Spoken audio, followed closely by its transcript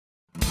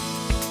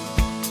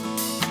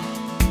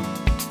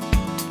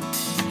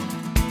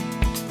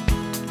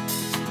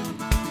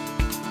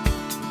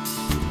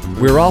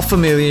We're all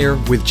familiar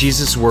with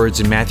Jesus' words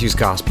in Matthew's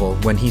Gospel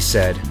when he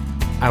said,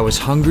 "I was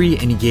hungry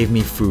and you gave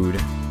me food.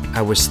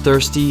 I was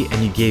thirsty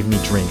and you gave me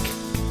drink.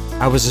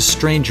 I was a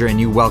stranger and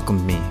you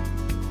welcomed me.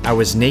 I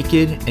was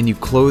naked and you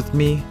clothed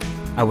me.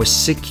 I was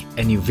sick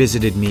and you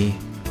visited me.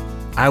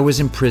 I was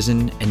in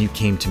prison and you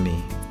came to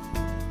me.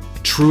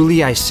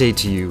 Truly I say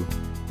to you,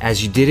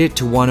 as you did it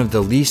to one of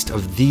the least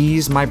of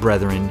these my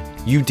brethren,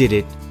 you did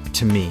it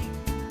to me."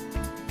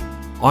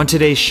 On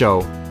today's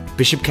show,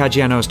 Bishop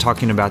Caggiano is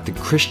talking about the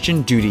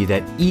Christian duty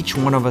that each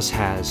one of us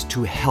has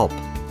to help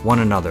one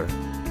another.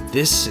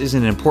 This is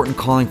an important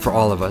calling for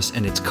all of us,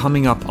 and it's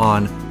coming up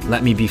on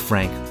Let Me Be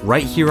Frank,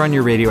 right here on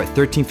your radio at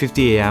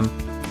 1350 AM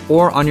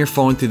or on your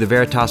phone through the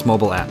Veritas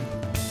mobile app.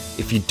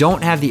 If you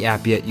don't have the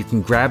app yet, you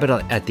can grab it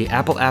at the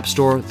Apple App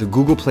Store, the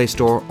Google Play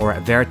Store, or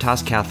at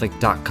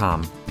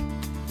veritascatholic.com.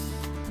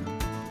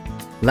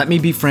 Let Me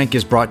Be Frank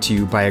is brought to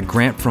you by a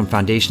grant from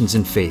Foundations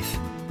in Faith.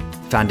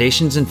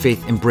 Foundations in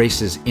Faith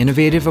embraces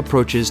innovative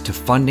approaches to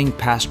funding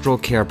pastoral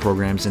care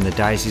programs in the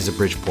Diocese of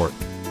Bridgeport.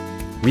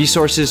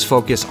 Resources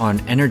focus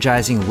on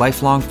energizing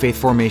lifelong faith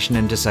formation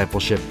and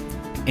discipleship,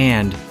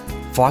 and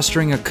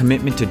fostering a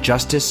commitment to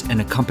justice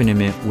and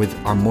accompaniment with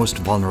our most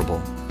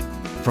vulnerable.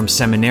 From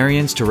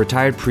seminarians to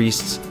retired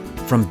priests,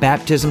 from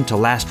baptism to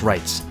last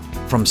rites,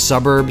 from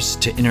suburbs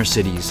to inner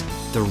cities,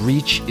 the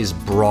reach is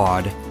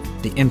broad,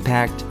 the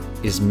impact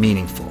is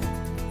meaningful.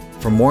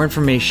 For more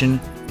information,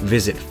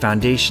 visit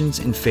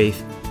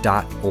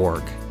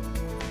foundationsinfaith.org.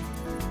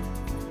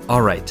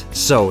 All right,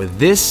 so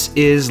this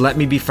is Let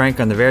Me Be Frank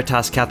on the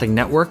Veritas Catholic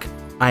Network.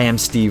 I am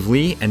Steve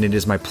Lee, and it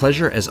is my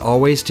pleasure, as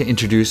always, to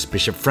introduce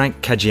Bishop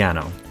Frank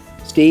Caggiano.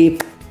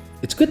 Steve,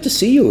 it's good to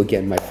see you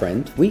again, my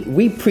friend.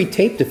 We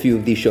pre-taped a few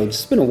of these shows.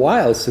 It's been a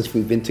while since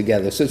we've been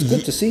together, so it's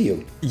good to see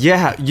you.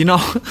 Yeah,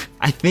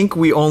 I think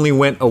we only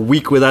went a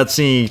week without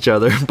seeing each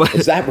other. But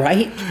is that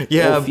right?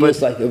 Yeah, it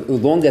feels like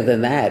longer than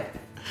that.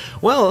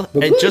 Well,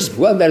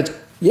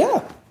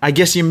 yeah. I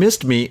guess you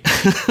missed me.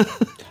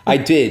 I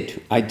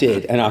did,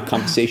 and our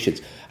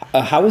conversations.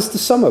 How was the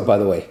summer, by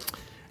the way?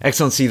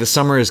 Excellency, the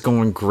summer is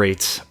going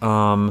great.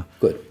 Good.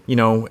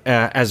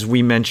 As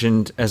we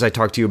mentioned, as I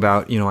talked to you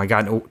about, I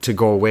got to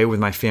go away with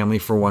my family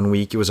for 1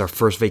 week. It was our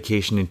first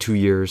vacation in 2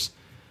 years.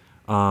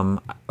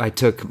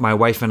 My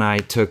wife and I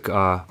took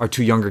our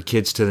two younger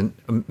kids to the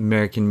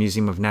American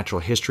Museum of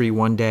Natural History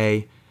one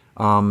day,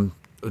 2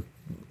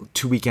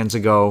 weekends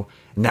ago.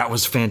 And that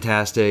was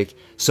fantastic.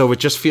 So it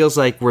just feels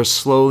like we're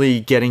slowly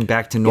getting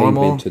back to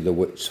normal. Getting into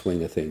the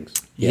swing of things.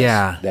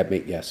 Yes,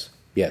 Yeah.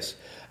 Yes.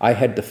 I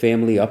had the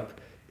family up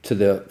to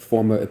the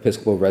former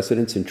Episcopal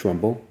residence in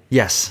Trumbull.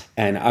 Yes.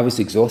 And I was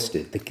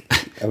exhausted.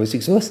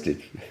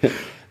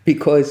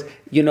 Because,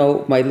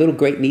 my little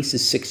great niece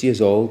is 6 years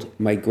old.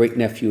 My great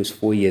nephew is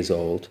 4 years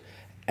old.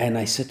 And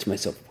I said to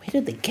myself, where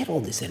did they get all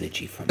this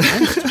energy from?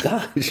 Oh,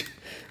 gosh.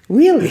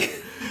 Really?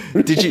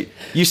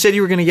 You said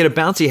you were going to get a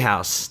bouncy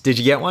house. Did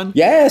you get one?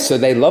 Yeah, so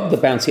they love the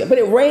bouncy house. But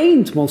it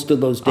rained most of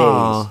those days.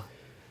 Aww.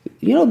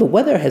 The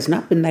weather has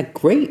not been that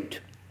great.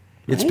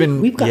 Right? It's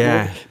been,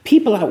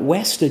 people out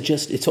west are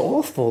just, it's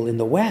awful in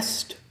the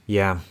west.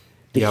 Yeah.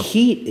 The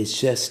heat is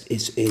just,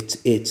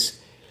 it's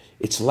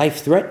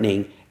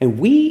life-threatening. And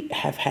we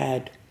have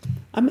had,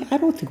 I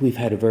don't think we've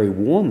had a very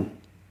warm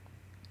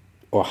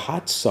or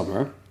hot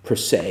summer per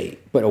se,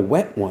 but a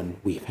wet one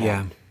we've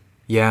had.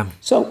 Yeah.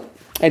 So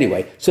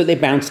anyway, they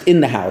bounced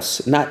in the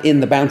house, not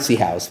in the bouncy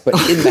house, but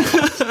in the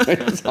house.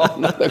 It's all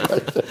another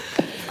question.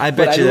 I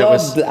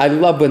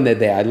love when they're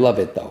there. I love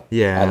it though.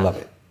 Yeah. I love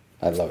it.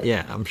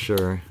 Yeah, I'm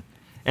sure.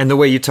 And the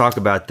way you talk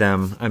about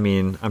them,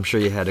 I'm sure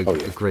you had a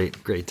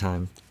great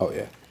time. Oh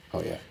yeah.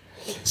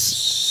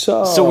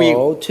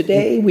 So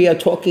today we are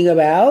talking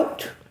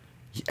about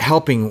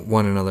helping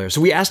one another. So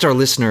we asked our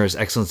listeners,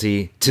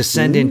 Excellency, to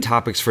send in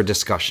topics for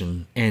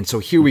discussion. And so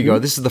here we go.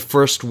 This is the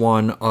first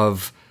one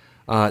of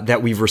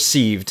that we've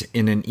received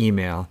in an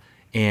email.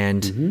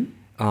 And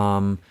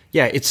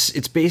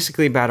it's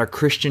basically about our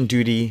Christian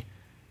duty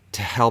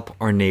to help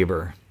our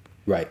neighbor.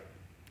 Right.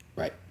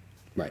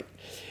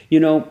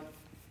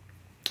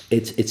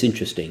 It's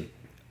interesting.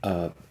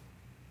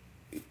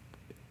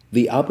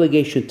 The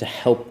obligation to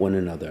help one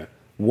another,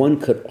 one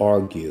could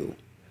argue,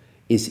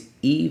 is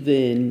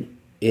even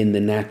in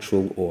the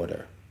natural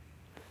order.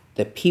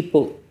 That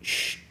people,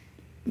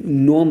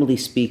 normally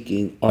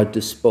speaking, are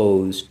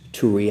disposed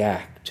to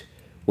react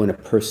when a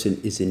person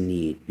is in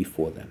need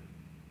before them,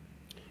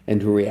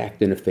 and to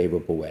react in a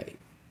favorable way.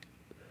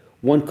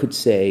 One could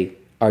say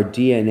our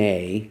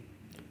DNA,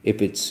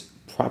 if it's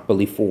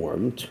properly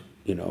formed,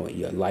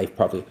 your life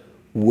properly,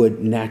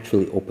 would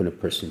naturally open a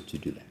person to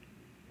do that.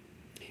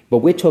 But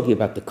we're talking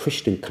about the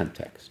Christian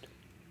context.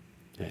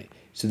 Right?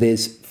 So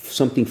there's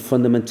something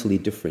fundamentally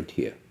different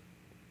here.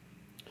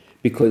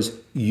 Because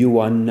you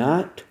are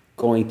not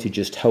going to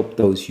just help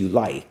those you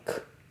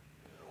like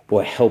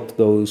or help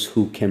those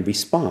who can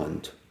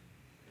respond.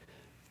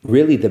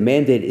 Really, the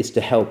mandate is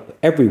to help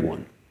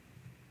everyone.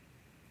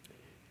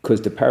 Because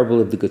the parable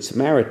of the Good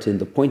Samaritan,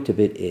 the point of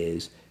it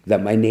is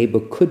that my neighbor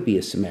could be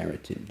a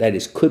Samaritan. That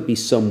is, could be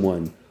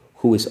someone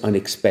who is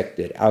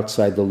unexpected,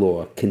 outside the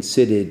law,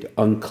 considered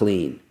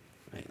unclean.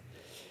 Right?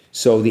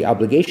 So the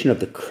obligation of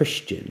the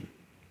Christian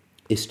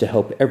is to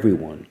help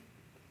everyone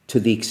to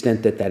the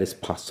extent that that is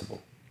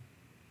possible.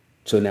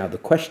 So now the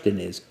question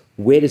is,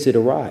 where does it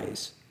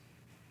arise?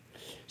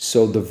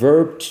 So the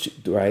verb,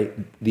 right,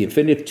 the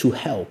infinitive to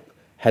help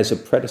has a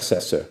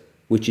predecessor,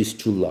 which is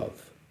to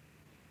love.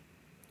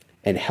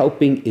 And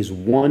helping is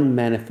one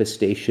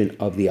manifestation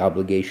of the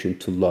obligation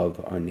to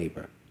love our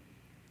neighbor.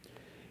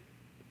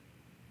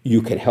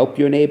 You can help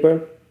your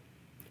neighbor,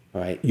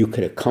 all right? You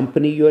can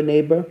accompany your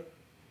neighbor.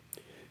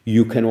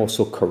 You can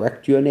also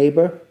correct your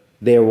neighbor.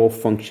 They are all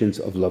functions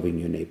of loving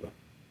your neighbor.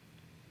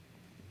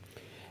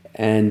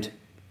 And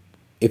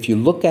if you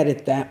look at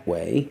it that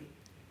way,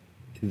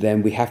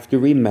 then we have to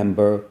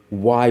remember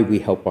why we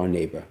help our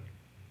neighbor.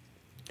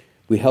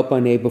 We help our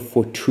neighbor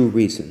for two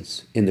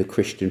reasons in the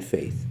Christian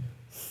faith.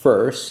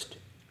 First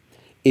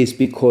is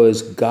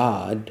because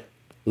God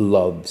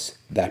loves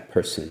that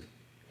person.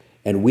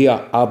 And we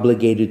are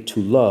obligated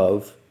to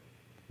love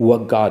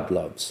what God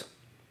loves.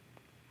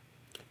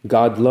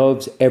 God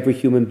loves every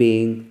human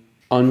being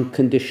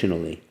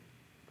unconditionally.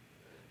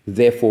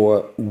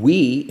 Therefore,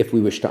 we, if we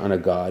wish to honor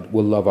God,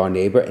 will love our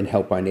neighbor and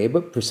help our neighbor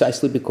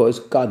precisely because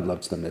God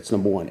loves them. That's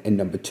number one. And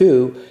number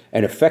two,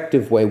 an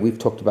effective way, we've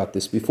talked about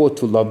this before,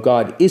 to love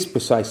God is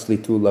precisely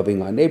through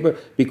loving our neighbor,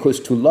 because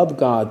to love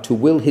God, to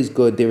will his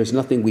good, there is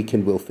nothing we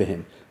can will for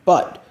him.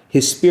 But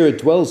his spirit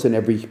dwells in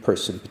every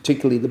person,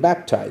 particularly the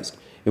baptized,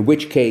 in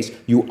which case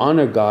you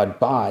honor God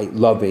by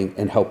loving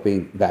and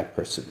helping that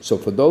person. So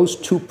for those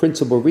two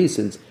principal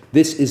reasons,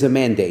 this is a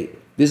mandate.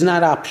 This is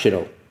not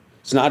optional.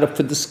 It's not up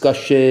for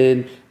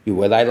discussion,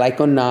 whether I like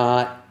or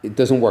not. It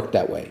doesn't work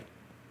that way.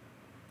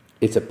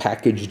 It's a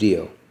package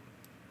deal.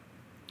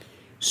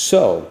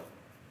 So,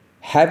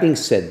 having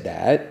said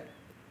that,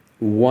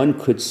 one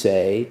could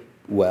say,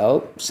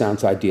 well,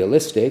 sounds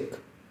idealistic.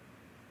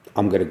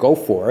 I'm going to go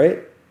for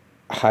it.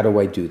 How do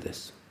I do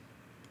this?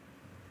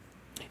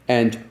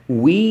 And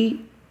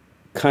we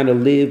kind of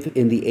live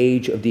in the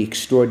age of the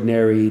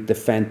extraordinary, the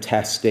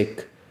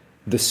fantastic,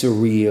 the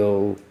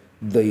surreal,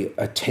 the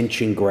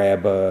attention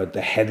grabber,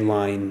 the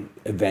headline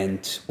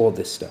event, all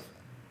this stuff.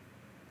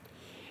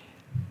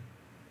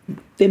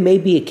 There may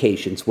be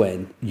occasions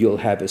when you'll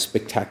have a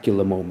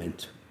spectacular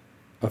moment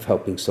of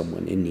helping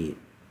someone in need.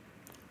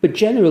 But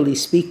generally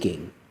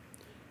speaking,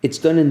 it's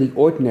done in the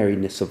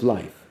ordinariness of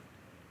life.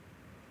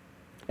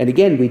 And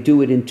again, we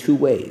do it in two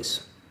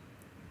ways.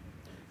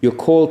 You're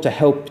called to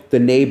help the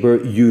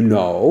neighbor you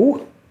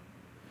know,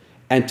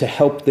 and to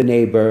help the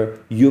neighbor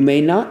you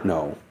may not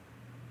know.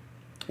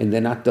 And they're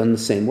not done the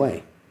same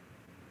way.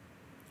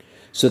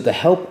 So to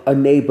help a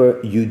neighbor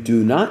you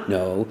do not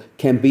know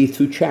can be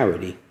through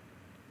charity,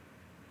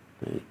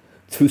 right?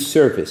 Through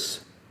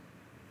service,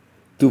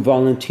 through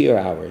volunteer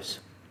hours.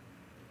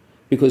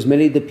 Because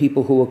many of the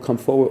people who will come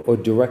forward or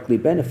directly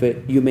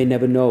benefit, you may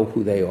never know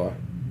who they are.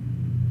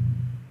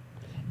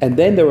 And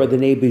then there are the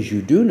neighbors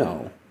you do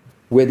know,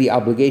 where the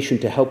obligation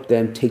to help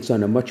them takes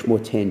on a much more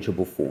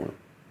tangible form.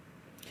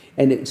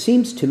 And it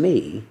seems to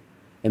me,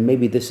 and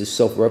maybe this is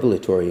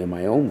self-revelatory in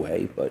my own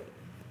way, but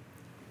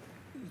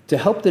to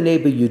help the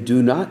neighbor you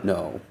do not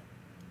know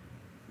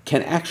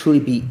can actually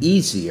be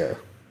easier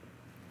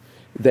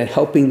than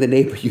helping the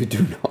neighbor you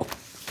do know.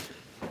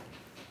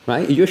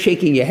 Right? You're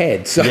shaking your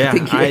head. So Yeah, I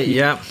think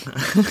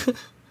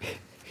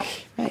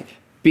right.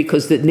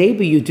 Because the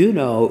neighbor you do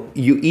know,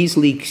 you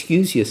easily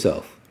excuse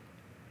yourself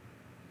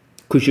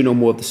because you know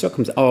more of the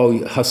circumstances.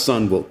 Oh, her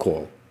son will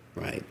call,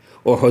 right?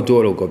 Or her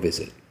daughter will go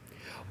visit.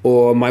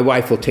 Or my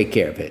wife will take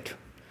care of it.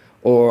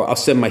 Or I'll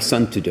send my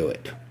son to do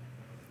it.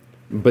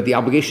 But the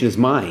obligation is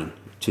mine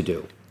to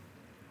do.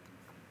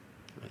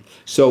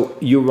 So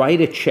you write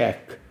a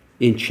check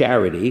in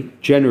charity,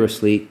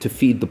 generously, to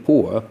feed the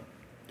poor,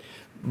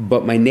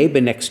 but my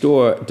neighbor next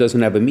door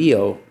doesn't have a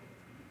meal.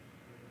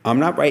 I'm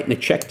not writing a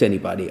check to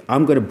anybody.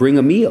 I'm going to bring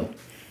a meal.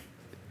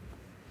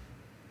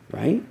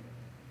 Right?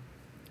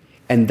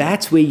 And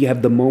that's where you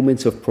have the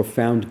moments of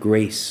profound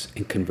grace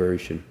and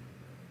conversion.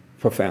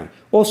 Profound.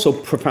 Also,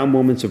 profound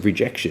moments of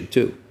rejection,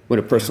 too. When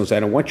a person says,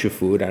 I don't want your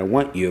food, I don't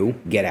want you,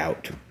 get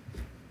out.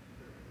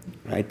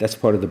 Right? That's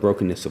part of the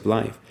brokenness of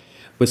life.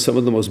 But some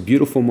of the most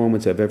beautiful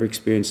moments I've ever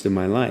experienced in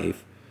my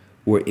life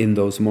were in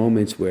those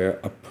moments where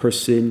a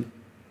person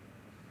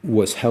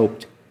was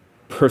helped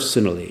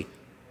personally.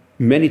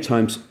 Many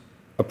times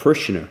a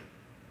parishioner,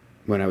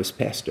 when I was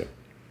pastor,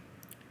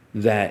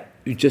 that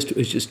it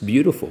was just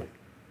beautiful.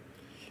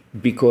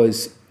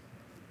 Because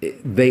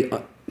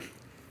the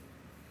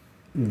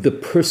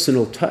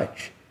personal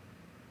touch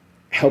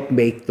helped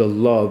make the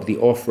love, the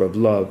offer of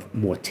love,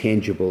 more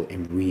tangible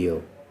and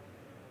real.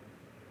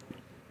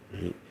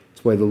 Right?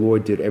 That's why the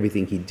Lord did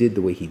everything he did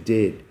the way he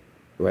did,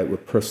 right,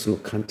 with personal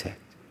contact.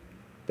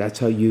 That's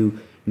how you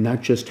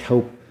not just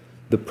help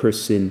the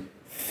person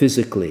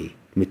physically,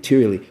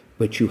 materially,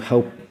 but you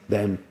help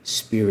them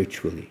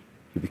spiritually.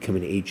 You become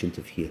an agent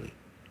of healing,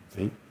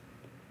 right?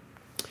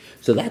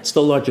 So that's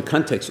the larger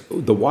context.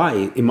 The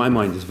why, in my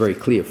mind, is very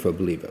clear for a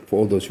believer, for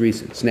all those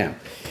reasons. Now,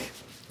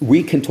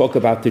 we can talk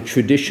about the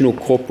traditional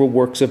corporal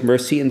works of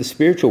mercy and the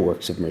spiritual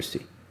works of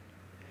mercy,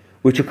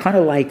 which are kind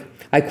of like,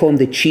 I call them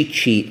the cheat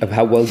sheet of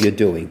how well you're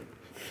doing.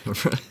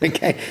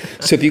 Okay,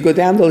 so if you go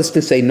down the list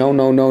and say no,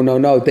 no, no, no,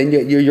 no, then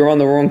you're on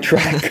the wrong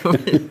track.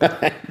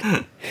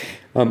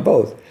 On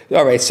both.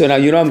 All right, so now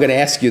you know I'm going to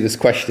ask you this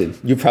question.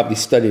 You probably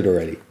studied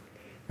already.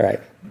 All right,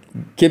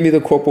 give me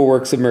the corporal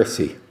works of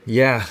mercy.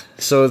 Yeah,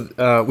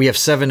 so we have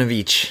 7 of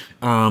each.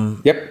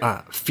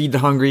 Feed the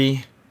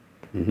hungry,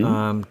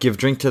 give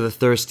drink to the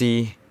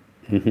thirsty,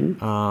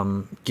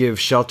 give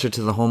shelter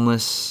to the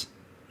homeless,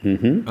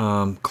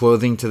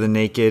 clothing to the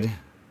naked,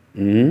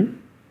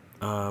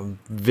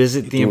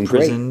 visit the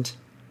imprisoned.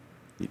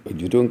 Great.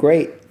 You're doing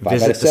great.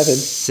 5 out of 7. The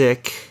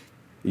sick.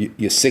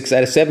 You're 6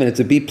 out of 7. It's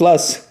a B+.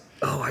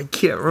 Oh, I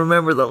can't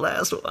remember the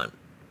last one.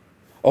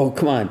 Oh,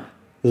 come on.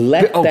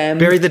 Let them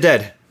bury the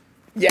dead.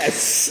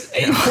 Yes,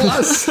 A+.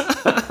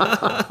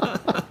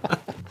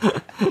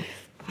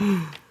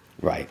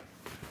 Right.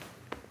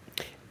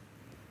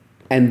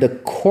 And the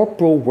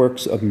corporal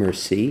works of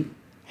mercy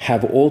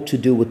have all to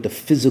do with the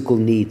physical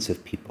needs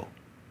of people.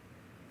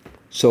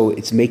 So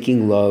it's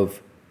making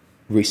love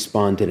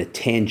respond in a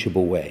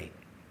tangible way.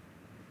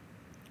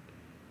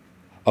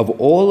 Of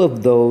all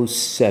of those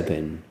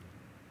 7,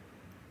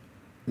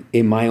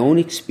 in my own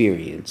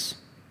experience,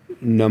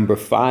 number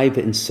 5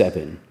 and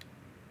 7,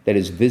 that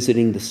is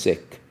visiting the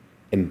sick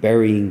and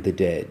burying the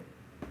dead,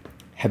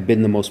 have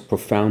been the most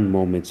profound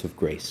moments of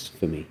grace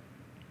for me.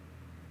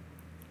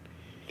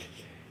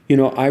 You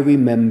know, I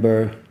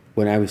remember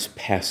when I was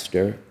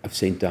pastor of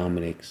St.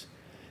 Dominic's,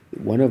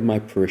 one of my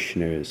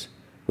parishioners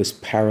was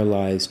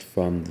paralyzed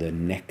from the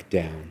neck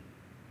down.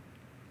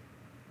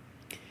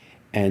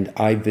 And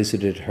I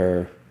visited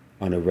her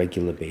on a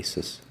regular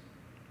basis.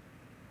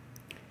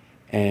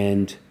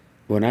 And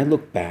when I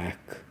look back,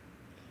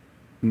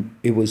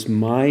 it was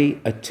my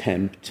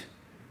attempt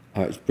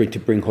to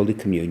bring Holy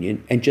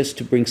Communion and just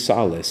to bring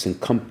solace and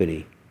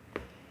company.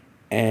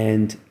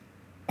 And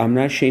I'm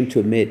not ashamed to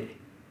admit,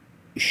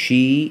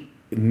 she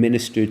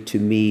ministered to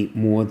me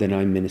more than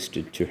I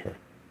ministered to her.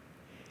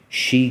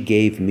 She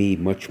gave me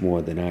much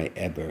more than I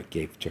ever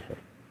gave to her.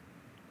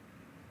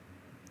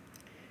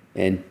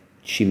 And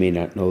she may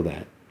not know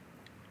that.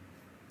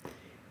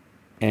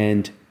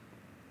 And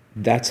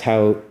that's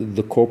how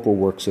the corporal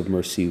works of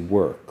mercy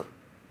work.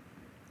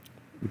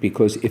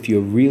 Because if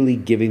you're really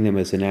giving them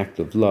as an act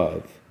of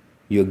love,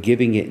 you're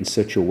giving it in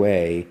such a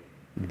way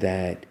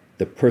that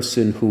the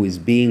person who is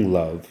being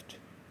loved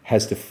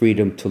has the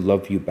freedom to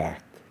love you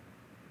back.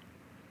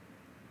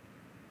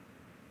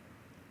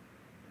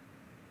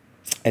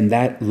 And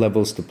that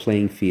levels the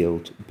playing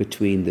field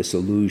between this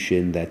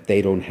illusion that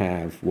they don't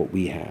have what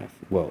we have.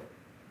 Well,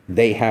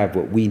 they have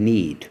what we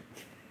need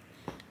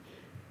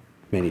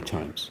many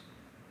times.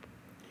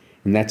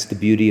 And that's the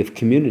beauty of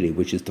community,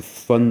 which is the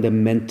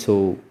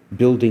fundamental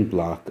building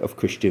block of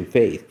Christian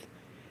faith,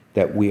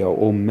 that we are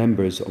all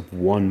members of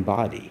one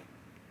body.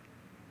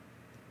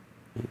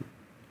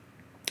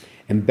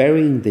 And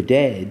burying the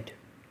dead,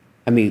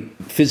 I mean,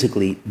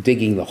 physically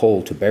digging the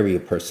hole to bury a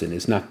person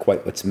is not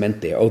quite what's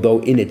meant there, although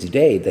in its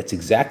day, that's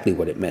exactly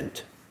what it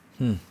meant.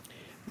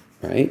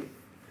 Right?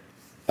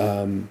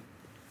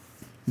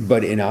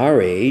 But in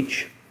our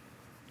age,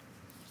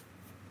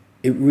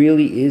 it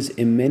really is,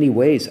 in many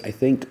ways, I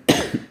think,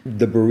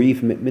 the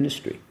bereavement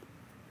ministry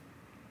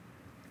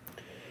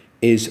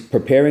is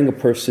preparing a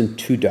person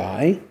to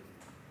die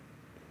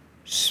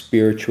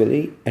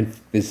spiritually and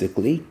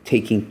physically,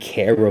 taking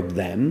care of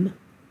them.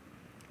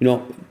 You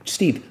know,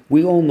 Steve,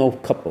 we all know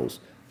couples,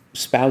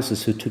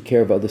 spouses who took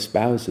care of other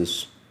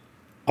spouses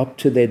up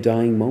to their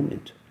dying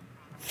moment,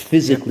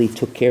 physically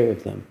took care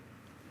of them.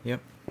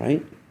 Yep.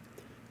 Right?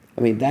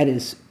 I mean,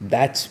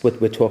 that's what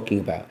we're talking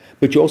about.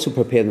 But you also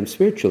prepare them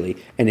spiritually,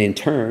 and in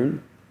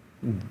turn,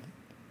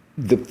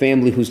 the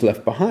family who's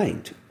left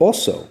behind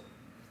also,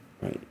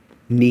 right,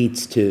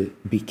 needs to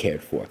be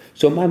cared for.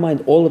 So in my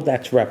mind, all of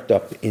that's wrapped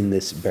up in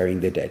this burying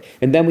the dead.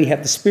 And then we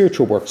have the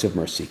spiritual works of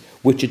mercy,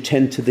 which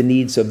attend to the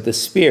needs of the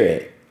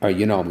spirit. All right,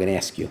 you know, I'm going to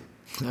ask you.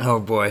 Oh,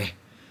 boy.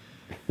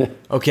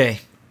 Okay,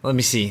 let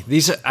me see.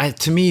 These are,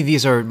 to me,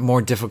 these are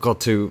more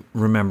difficult to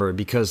remember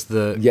because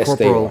the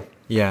corporal... They are.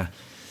 Yeah.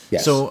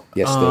 Yes. So,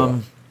 yes, they are.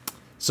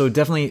 So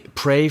definitely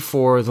pray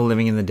for the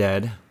living and the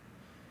dead.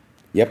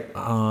 Yep.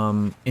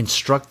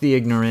 Instruct the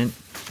ignorant.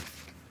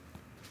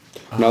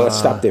 Now let's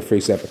stop there for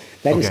example.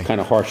 That is Okay.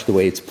 kind of harsh the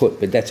way it's put,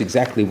 but that's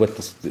exactly what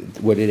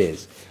it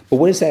is. But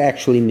what does that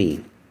actually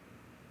mean?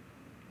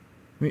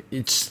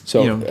 It's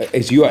So,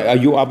 you know, are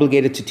you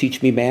obligated to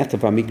teach me math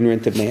if I'm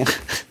ignorant of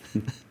math?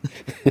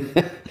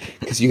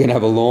 Because you're gonna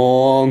have a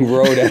long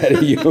road ahead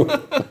of you.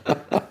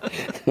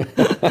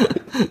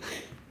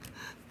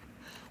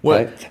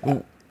 what?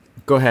 Right?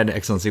 Go ahead,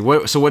 Excellency.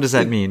 So what does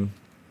that mean?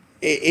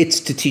 It's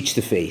to teach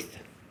the faith,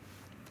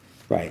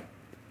 right?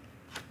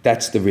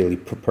 That's the really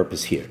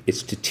purpose here.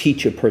 It's to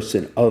teach a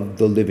person of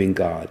the living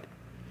God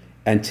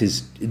and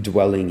his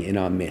dwelling in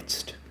our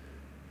midst,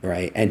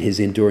 right? And his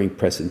enduring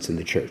presence in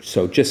the church.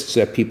 So just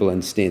so that people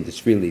understand,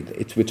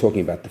 we're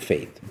talking about the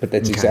faith, but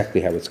that's Okay.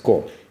 exactly how it's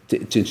called.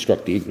 to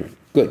instruct the ignorant.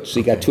 Good. So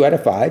you got 2 out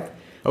of 5.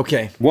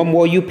 Okay. One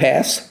more, you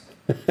pass.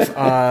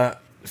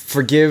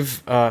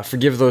 Forgive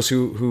those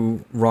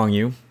who wrong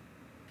you,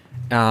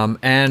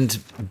 and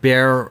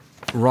bear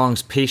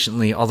wrongs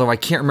patiently. Although I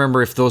can't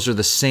remember if those are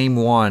the same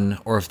one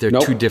or if they're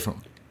Nope. two different.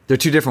 They're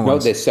two different No,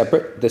 ones. they're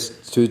separate. There's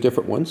 2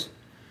 different ones.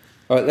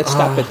 All right, let's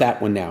stop at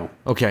that one now.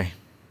 Okay.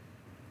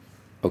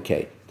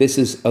 Okay, this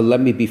is a let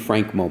me be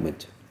frank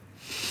moment.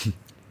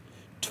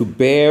 To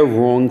bear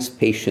wrongs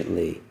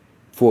patiently,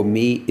 for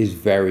me, is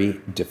very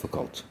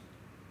difficult.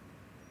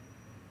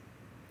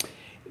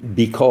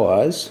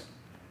 Because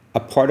a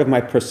part of my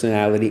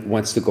personality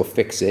wants to go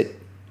fix it,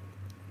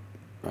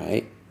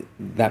 right?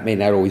 That may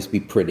not always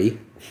be pretty,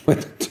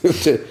 but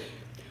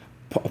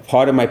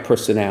part of my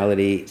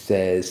personality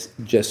says,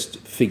 just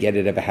forget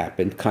it ever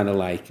happened, kind of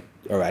like,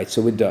 all right,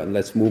 so we're done,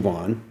 let's move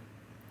on.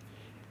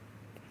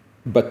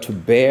 But to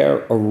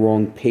bear a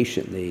wrong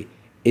patiently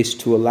is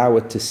to allow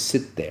it to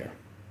sit there,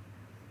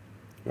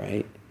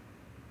 right?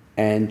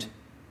 And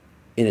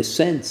in a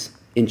sense,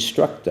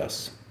 instruct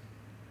us.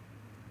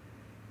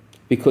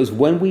 Because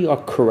when we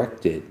are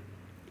corrected,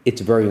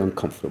 it's very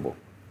uncomfortable.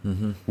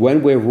 Mm-hmm.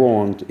 When we're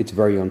wronged, it's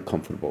very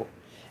uncomfortable.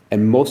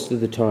 And most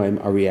of the time,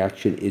 our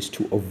reaction is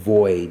to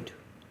avoid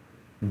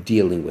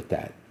dealing with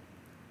that.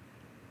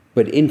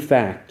 But in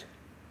fact,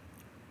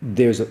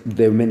 there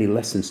are many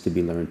lessons to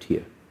be learned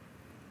here.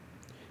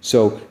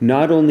 So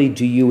not only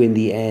do you, in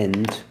the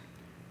end,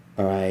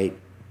 all right,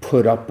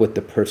 put up with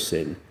the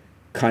person,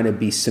 kind of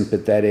be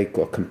sympathetic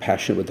or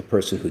compassionate with the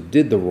person who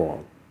did the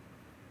wrong,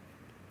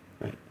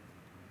 right?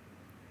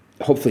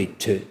 Hopefully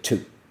to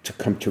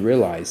come to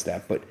realize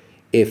that. But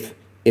if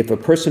a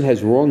person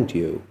has wronged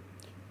you,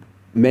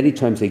 many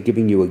times they're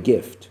giving you a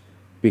gift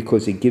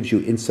because it gives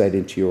you insight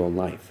into your own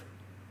life,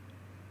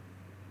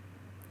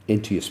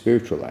 into your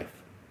spiritual life.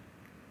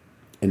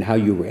 And how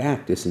you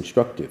react is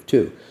instructive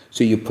too.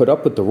 So you put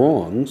up with the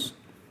wrongs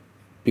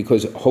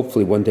because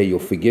hopefully one day you'll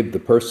forgive the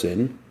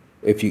person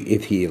if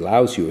he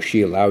allows you or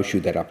she allows you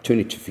that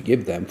opportunity to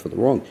forgive them for the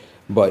wrong.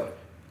 But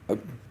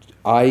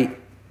I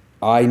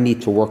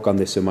need to work on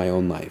this in my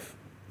own life,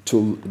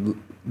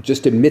 to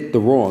just admit the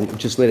wrong,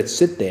 just let it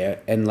sit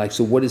there and like,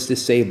 so what does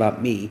this say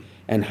about me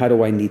and how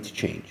do I need to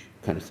change,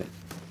 kind of thing.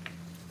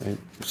 Right?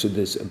 So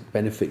there's a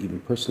benefit even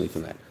personally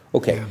from that.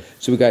 Okay, yeah.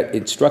 So we got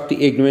instruct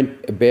the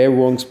ignorant, bear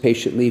wrongs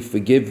patiently,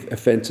 forgive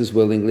offenses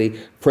willingly,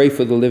 pray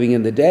for the living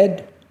and the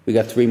dead. We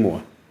got 3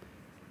 more.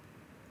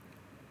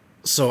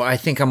 So I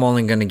think I'm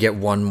only going to get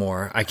 1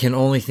 more. I can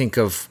only think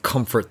of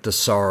comfort the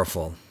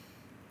sorrowful.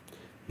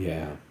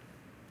 Yeah,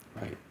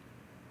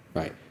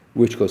 right.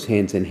 Which goes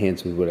hands in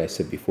hands with what I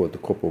said before, the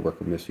corporal work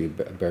of mystery,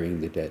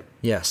 burying the dead.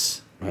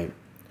 Yes. Right.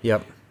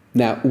 Yep.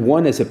 Now,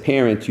 one as a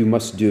parent you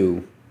must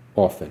do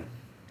often.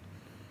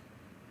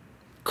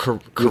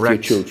 Correct. With your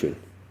children.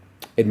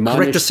 Admonish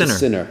correct the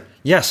sinner.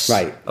 Yes.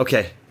 Right.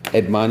 Okay.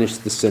 Admonish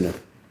the sinner.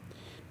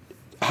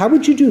 How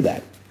would you do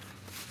that?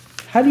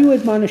 How do you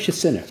admonish a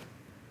sinner?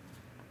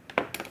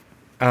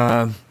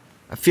 I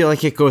feel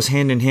like it goes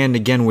hand in hand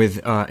again with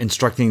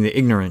instructing the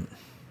ignorant,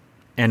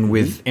 and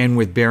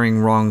with bearing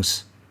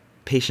wrongs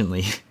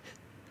patiently.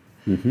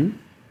 Mm-hmm.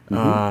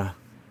 Mm-hmm.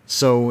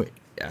 So,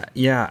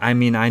 yeah, I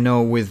mean, I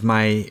know with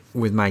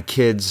my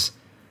kids,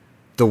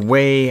 the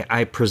way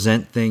I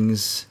present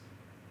things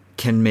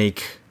can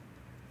make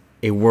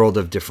a world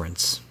of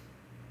difference.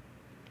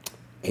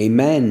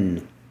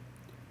 Amen.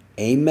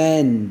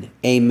 Amen.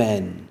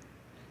 Amen.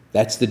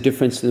 That's the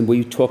difference in what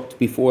you talked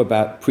before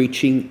about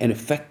preaching and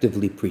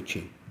effectively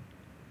preaching.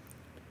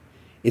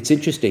 It's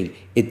interesting.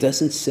 It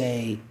doesn't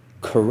say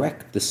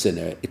correct the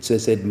sinner. It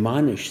says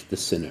admonish the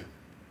sinner.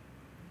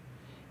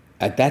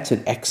 That's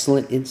an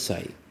excellent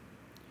insight.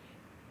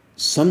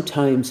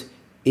 Sometimes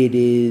it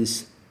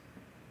is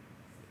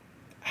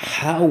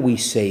how we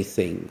say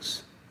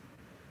things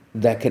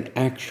that can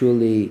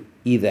actually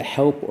either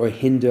help or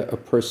hinder a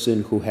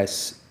person who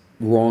has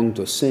wronged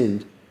or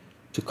sinned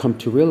to come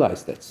to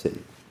realize that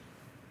sin.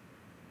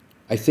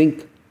 I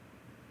think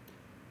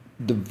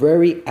the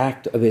very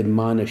act of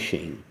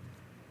admonishing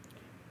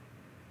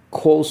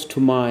calls to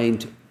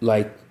mind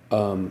like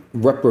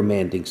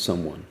reprimanding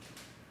someone.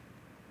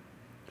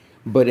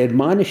 But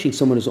admonishing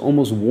someone is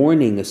almost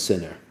warning a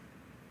sinner.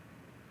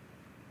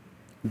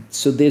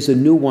 So there's a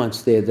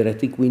nuance there that I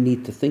think we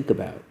need to think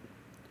about.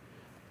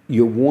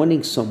 You're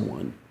warning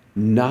someone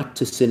not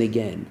to sin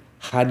again.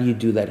 How do you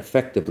do that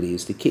effectively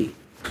is the key,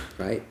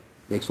 right?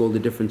 Makes all the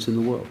difference in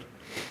the world.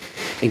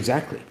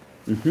 Exactly.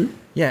 Mm-hmm.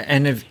 Yeah,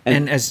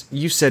 and as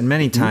you said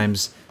many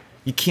times,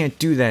 you can't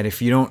do that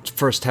if you don't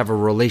first have a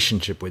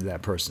relationship with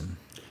that person.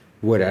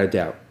 Without a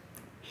doubt.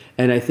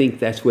 And I think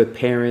that's where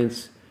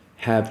parents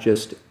have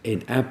just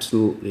an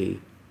absolutely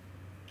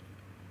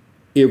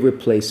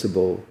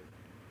irreplaceable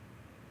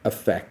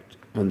effect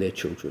on their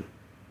children.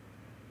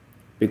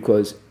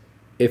 Because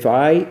if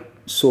I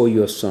saw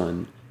your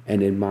son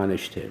and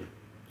admonished him,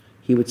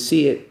 he would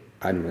see it,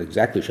 I don't know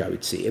exactly how he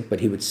would see it, but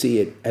he would see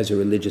it as a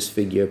religious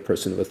figure,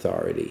 person of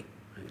authority.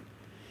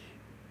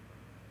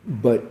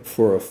 But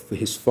for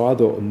his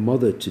father or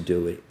mother to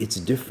do it, it's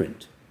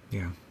different.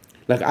 Yeah.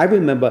 Like I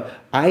remember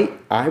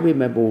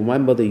when my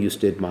mother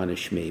used to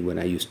admonish me when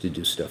I used to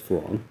do stuff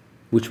wrong,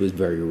 which was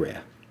very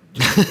rare.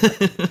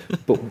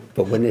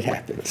 but when it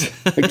happened,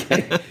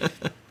 okay,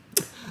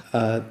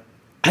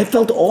 I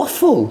felt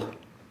awful.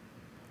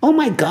 Oh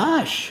my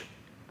gosh.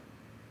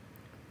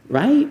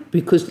 Right?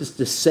 Because it's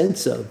the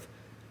sense of,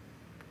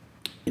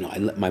 I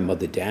let my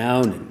mother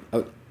down,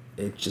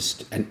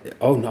 and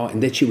oh no,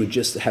 and then she would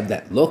just have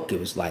that look. It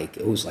was like,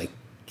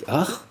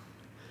 ugh.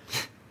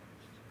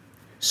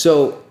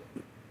 So,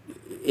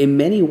 in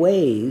many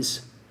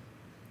ways,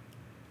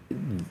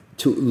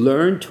 to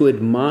learn to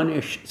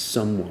admonish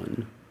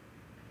someone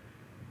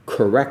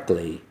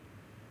correctly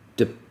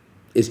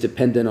is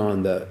dependent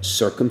on the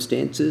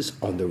circumstances,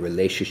 on the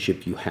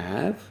relationship you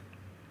have,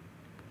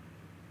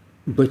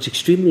 but it's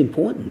extremely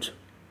important.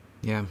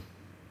 Yeah.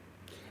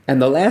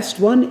 And the last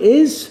one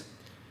is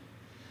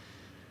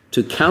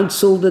to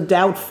counsel the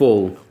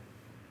doubtful,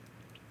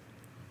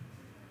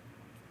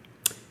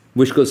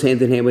 which goes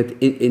hand in hand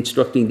with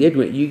instructing the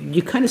ignorant.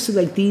 You kind of see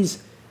like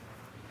these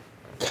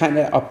kind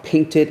of are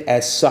painted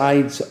as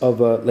sides of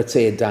let's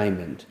say a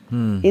diamond.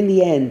 In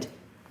the end,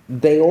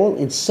 they all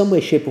in some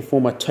way, shape, or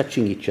form are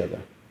touching each other.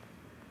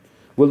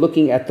 We're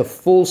looking at the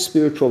full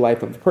spiritual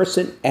life of a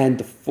person and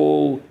the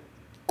full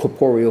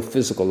corporeal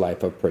physical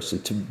life of a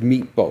person to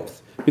meet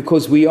both.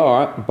 Because we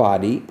are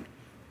body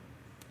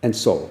and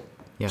soul,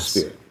 Yes.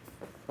 spirit.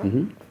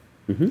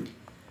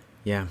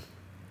 Yeah.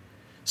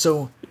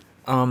 So,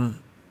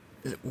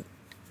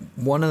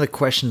 one of the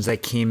questions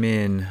that came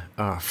in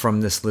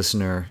from this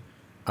listener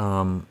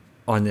on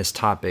this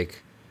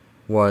topic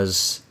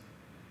was,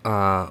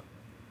 I'll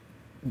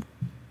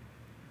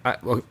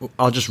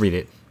just read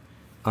it.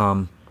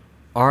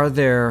 Are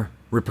there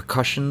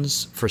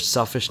repercussions for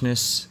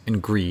selfishness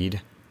and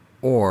greed,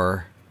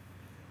 or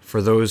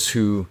for those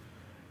who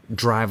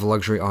drive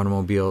luxury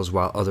automobiles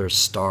while others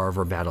starve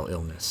or battle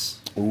illness?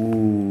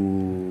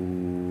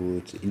 Ooh,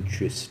 it's an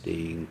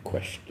interesting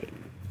question.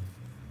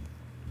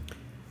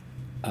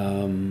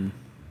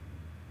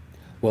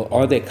 Well,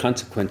 are there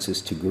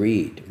consequences to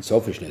greed and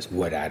selfishness?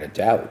 Without a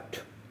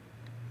doubt.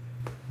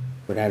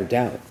 Without a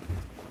doubt.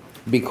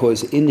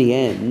 Because in the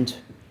end,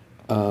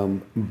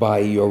 by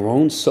your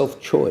own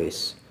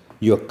self-choice,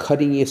 you're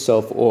cutting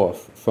yourself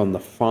off from the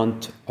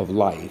font of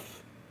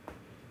life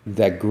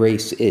that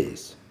grace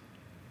is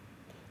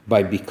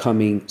by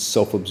becoming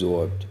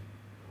self-absorbed,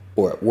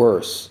 or at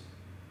worse,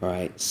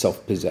 right,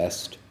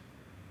 self-possessed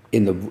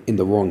in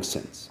the wrong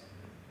sense,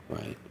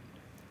 right?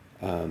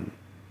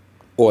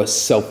 Or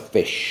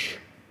selfish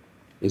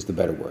is the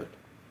better word.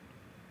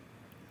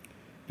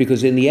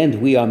 Because in the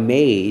end, we are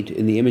made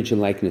in the image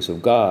and likeness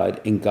of God,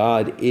 and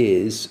God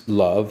is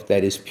love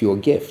that is pure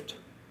gift.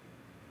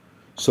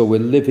 So we're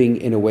living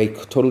in a way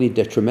totally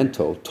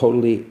detrimental,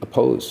 totally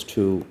opposed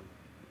to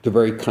the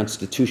very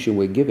constitution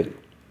we're given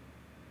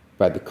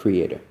by the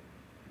Creator.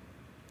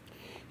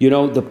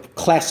 The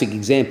classic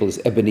example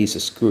is Ebenezer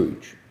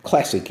Scrooge.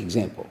 Classic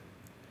example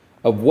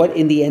of what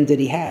in the end did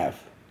he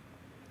have?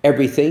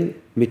 Everything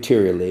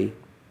materially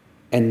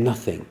and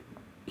nothing.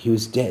 He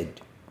was dead,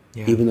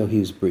 even though he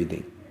was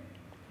breathing.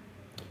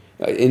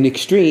 An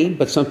extreme,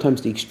 but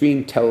sometimes the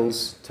extreme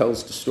tells the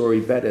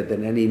story better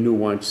than any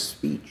nuanced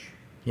speech.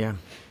 Yeah.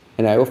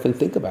 And I often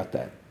think about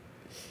that.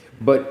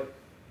 But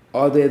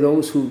are there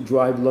those who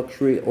drive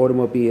luxury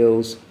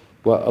automobiles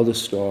while others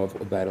starve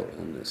or battle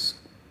illness?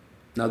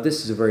 Now,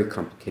 this is a very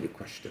complicated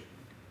question.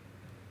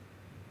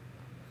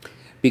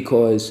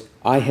 Because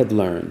I have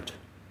learned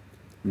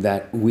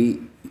that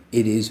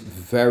it is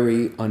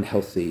very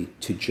unhealthy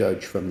to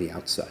judge from the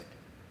outside.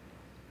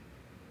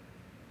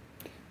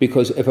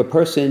 Because if a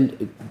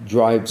person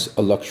drives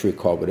a luxury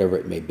car, whatever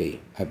it may be,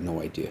 I have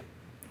no idea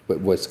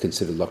what's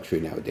considered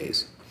luxury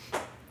nowadays.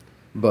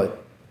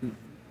 But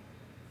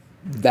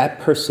that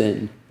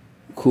person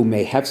who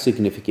may have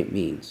significant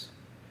means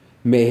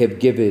may have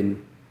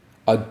given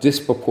a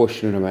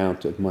disproportionate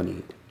amount of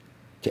money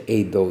to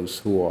aid those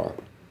who are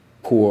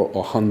poor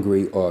or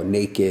hungry or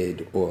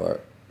naked or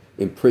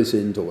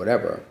imprisoned or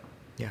whatever.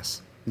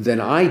 Yes.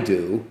 Than I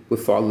do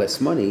with far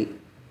less money,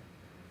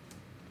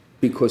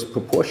 because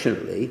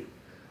proportionately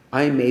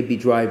I may be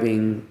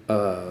driving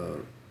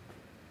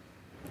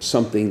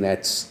something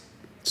that's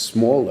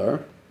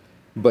smaller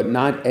but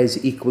not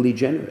as equally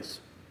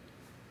generous,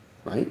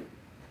 right?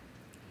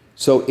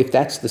 So if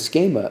that's the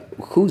schema,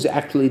 who's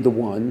actually the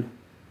one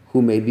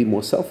who may be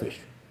more selfish?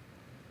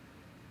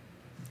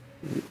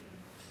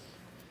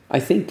 I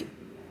think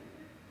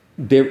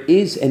there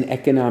is an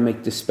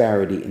economic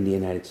disparity in the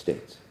United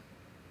States.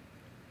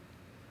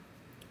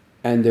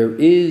 And there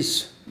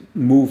is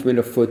movement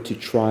afoot to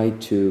try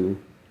to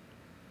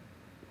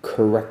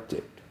correct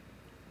it.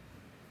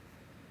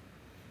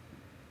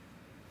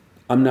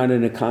 I'm not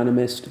an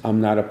economist,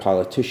 I'm not a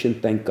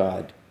politician, thank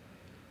God.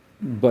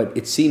 But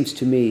it seems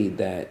to me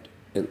that,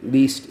 at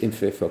least in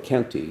Fairfield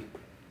County,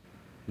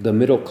 the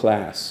middle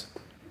class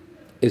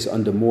is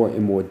under more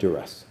and more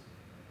duress.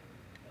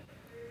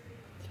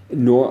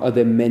 Nor are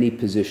there many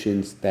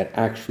positions that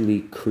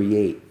actually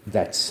create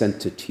that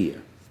center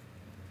tier.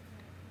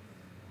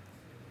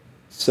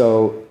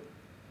 So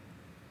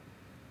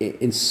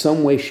in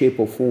some way, shape,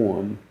 or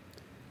form,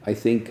 I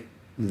think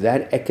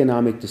that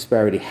economic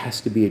disparity has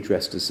to be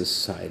addressed as a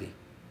society.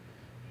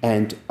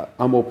 And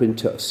I'm open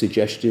to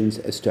suggestions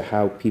as to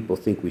how people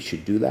think we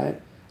should do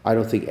that. I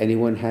don't think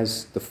anyone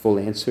has the full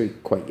answer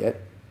quite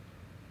yet.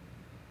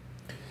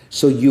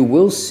 So you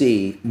will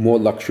see more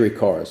luxury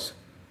cars.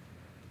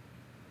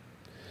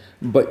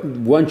 But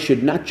one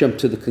should not jump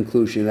to the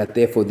conclusion that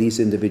therefore these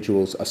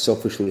individuals are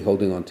selfishly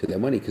holding on to their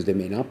money, because they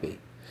may not be.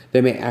 They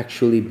may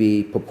actually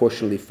be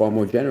proportionally far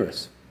more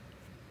generous.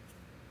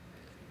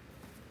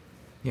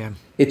 Yeah.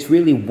 It's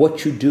really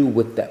what you do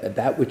with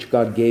that which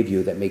God gave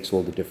you that makes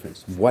all the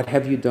difference. What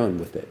have you done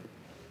with it?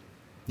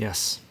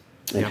 Yes.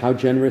 And Yep. how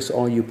generous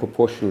are you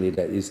proportionally?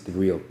 That is the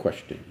real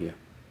question here.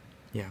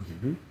 Yeah.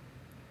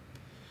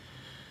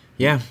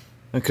 Yeah.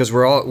 Because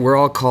we're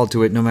all called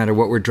to it, no matter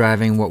what we're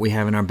driving, what we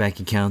have in our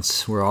bank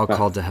accounts. We're all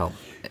called to help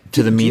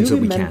to the means that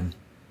we can.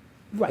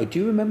 Right. Do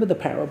you remember the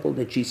parable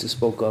that Jesus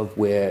spoke of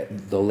where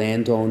the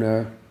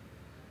landowner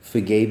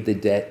forgave the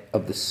debt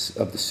of the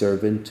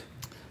servant,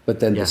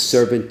 but then the Yes.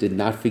 servant did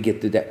not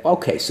forget the debt?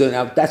 Okay, so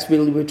now that's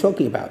really what we're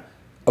talking about.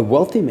 A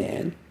wealthy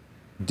man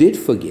did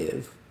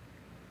forgive,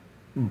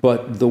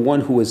 but the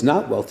one who was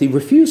not wealthy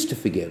refused to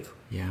forgive.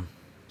 Yeah.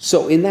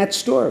 So in that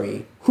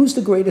story, who's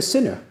the greatest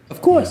sinner?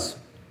 Of course,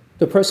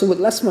 the person with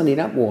less money,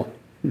 not more.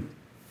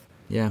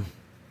 Yeah.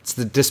 It's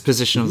the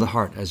disposition of the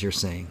heart, as you're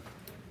saying.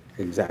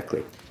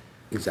 Exactly.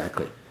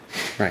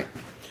 Right.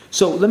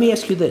 So let me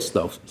ask you this,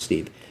 though,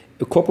 Steve.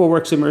 Corporal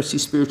works of mercy,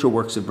 spiritual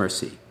works of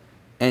mercy.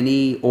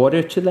 Any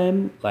order to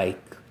them? Like,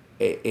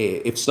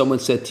 if someone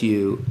said to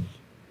you,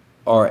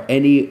 are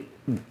any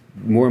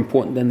more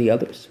important than the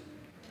others?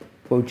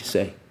 What would you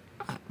say?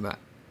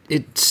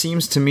 It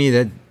seems to me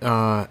that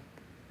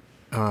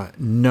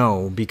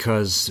no,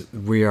 because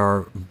we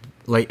are,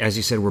 like as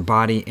you said, we're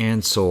body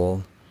and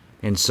soul,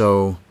 and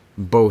so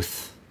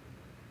both.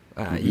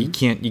 You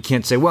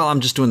can't say, well,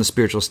 I'm just doing the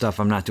spiritual stuff,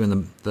 I'm not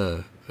doing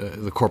the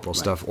corporal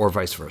stuff, or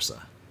vice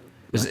versa.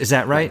 Is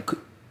that right?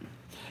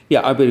 Yeah,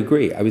 I would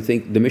agree. I would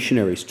think the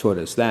missionaries taught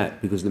us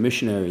that, because the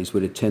missionaries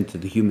would attend to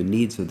the human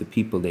needs of the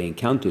people they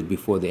encountered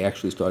before they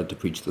actually started to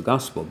preach the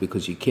gospel,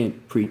 because you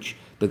can't preach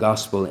the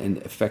gospel and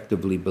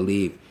effectively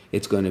believe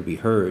it's going to be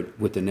heard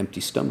with an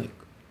empty stomach.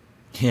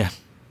 Yeah,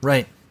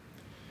 right.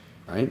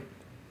 Right?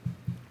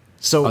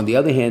 So on the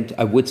other hand,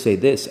 I would say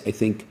this. I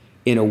think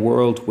in a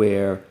world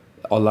where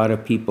a lot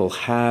of people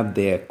have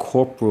their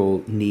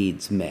corporal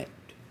needs met,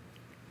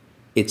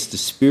 it's the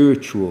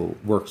spiritual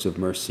works of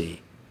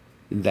mercy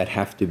that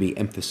have to be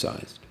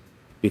emphasized,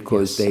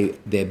 because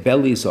their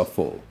bellies are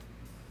full,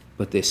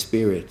 but their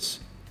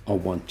spirits are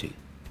wanting.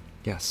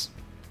 Yes.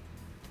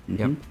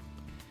 Yep.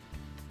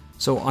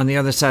 So on the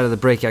other side of the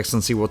break,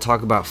 Excellency, we'll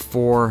talk about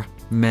 4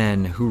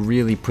 men who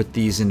really put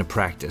these into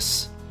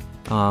practice.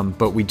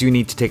 But we do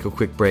need to take a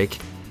quick break.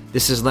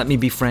 This is Let Me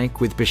Be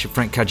Frank with Bishop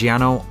Frank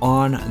Caggiano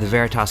on the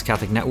Veritas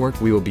Catholic Network.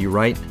 We will be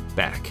right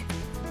back.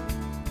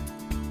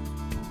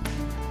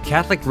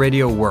 Catholic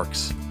radio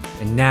works,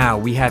 and now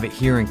we have it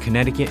here in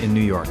Connecticut and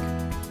New York.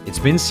 It's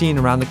been seen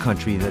around the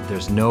country that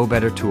there's no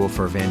better tool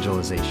for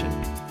evangelization.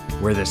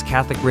 Where there's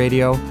Catholic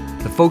radio,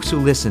 the folks who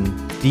listen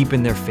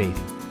deepen their faith,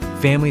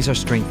 families are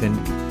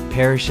strengthened,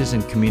 parishes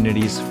and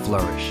communities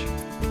flourish.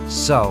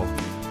 So,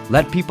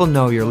 let people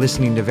know you're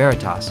listening to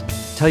Veritas,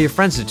 tell your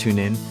friends to tune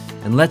in,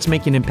 and let's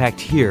make an impact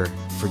here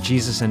for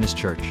Jesus and His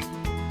Church.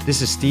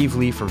 This is Steve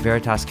Lee for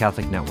Veritas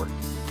Catholic Network.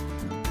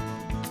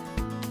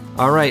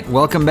 All right,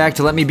 welcome back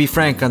to Let Me Be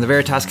Frank on the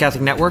Veritas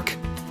Catholic Network.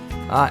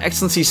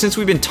 Excellency, since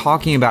we've been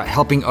talking about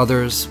helping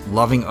others,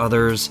 loving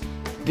others,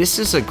 this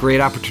is a great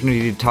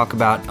opportunity to talk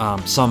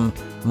about some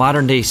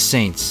modern-day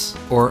saints,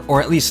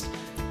 or at least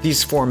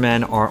these 4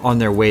 men are on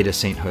their way to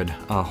sainthood,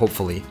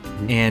 hopefully.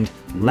 And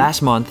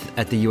last month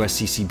at the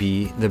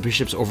USCCB, the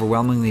bishops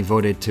overwhelmingly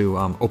voted to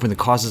open the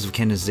causes of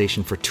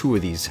canonization for 2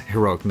 of these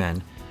heroic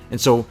men. And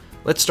so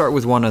let's start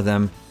with one of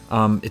them.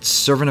 It's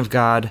servant of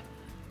God,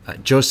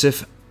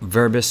 Joseph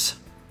Verbis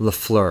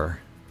Lafleur.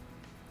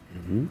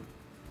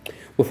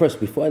 Well, first,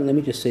 let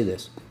me just say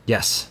this.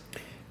 Yes.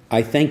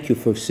 I thank you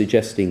for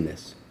suggesting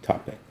this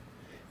topic,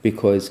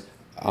 because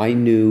I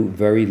knew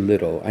very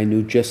little. I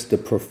knew just the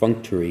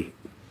perfunctory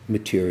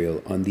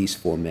material on these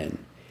 4 men.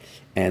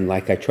 And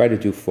like I try to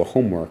do for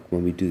homework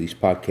when we do these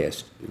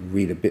podcasts,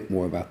 read a bit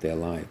more about their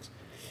lives.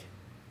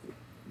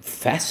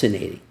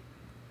 Fascinating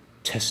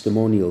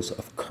testimonials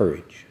of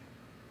courage,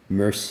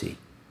 mercy,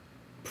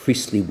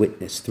 priestly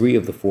witness. 3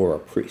 of the 4 are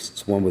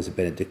priests. 1 was a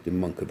Benedictine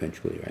monk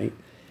eventually, right?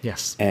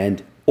 Yes.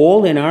 And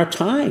all in our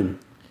time.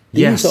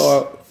 These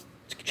are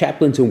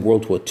chaplains in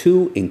World War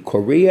II, in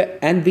Korea,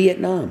 and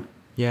Vietnam.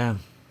 Yeah.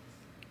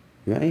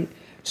 Right?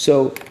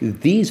 So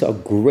these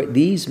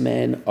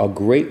men are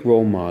great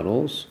role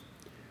models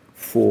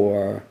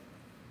for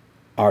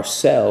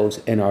ourselves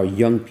and our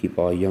young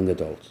people, our young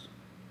adults,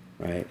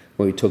 right?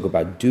 When we talk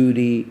about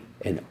duty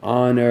and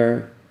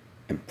honor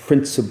and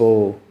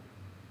principle,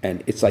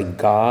 and it's like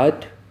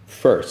God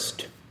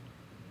first,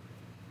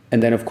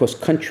 and then of course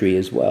country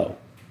as well.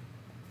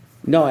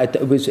 No,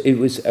 it was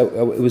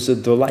a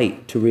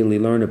delight to really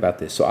learn about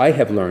this. So I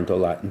have learned a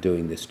lot in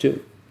doing this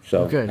too.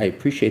 So Good. I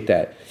appreciate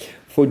that.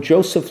 For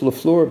Joseph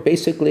Lafleur,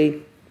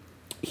 basically,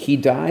 he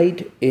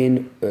died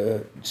in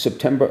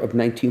September of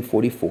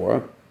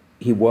 1944.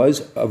 He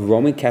was a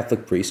Roman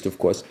Catholic priest, of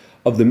course,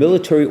 of the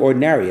military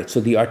ordinariate. So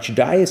the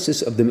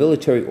Archdiocese of the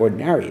military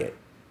ordinariate,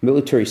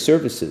 military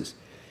services,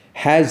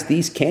 has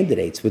these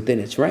candidates within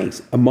its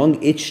ranks.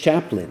 Among its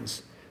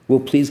chaplains will,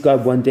 please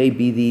God, one day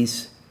be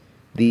these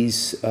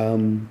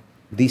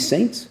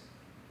saints.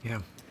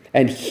 Yeah.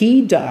 And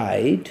he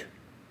died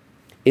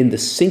in the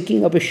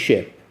sinking of a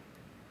ship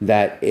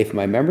that, if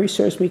my memory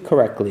serves me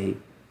correctly,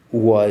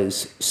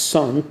 was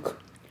sunk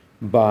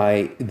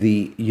by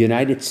the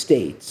United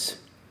States,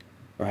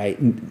 right?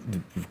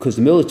 Because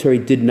the military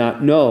did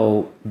not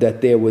know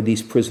that there were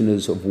these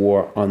prisoners of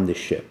war on the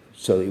ship.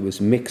 So it was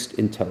mixed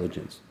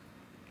intelligence.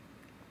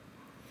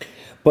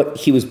 But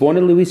he was born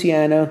in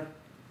Louisiana,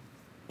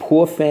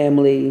 poor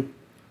family.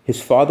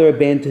 His father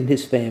abandoned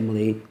his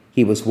family.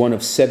 He was one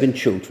of 7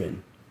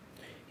 children.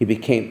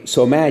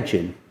 So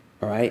imagine,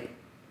 all right,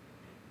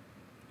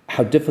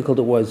 how difficult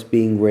it was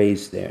being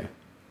raised there.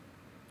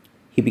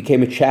 He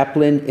became a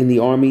chaplain in the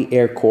Army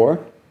Air Corps,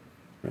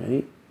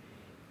 right?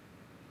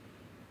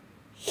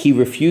 He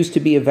refused to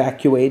be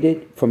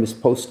evacuated from his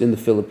post in the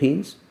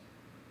Philippines,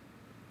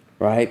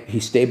 right? He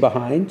stayed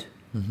behind,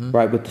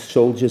 right, with the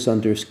soldiers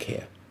under his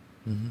care.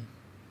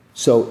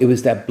 So it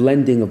was that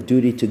blending of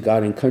duty to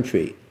God and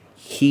country.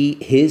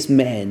 His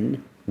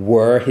men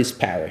were his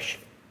parish,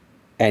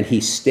 and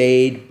he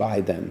stayed by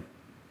them.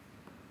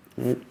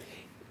 Right?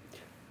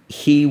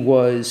 He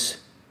was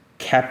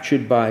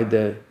captured by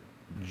the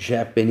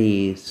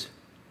Japanese,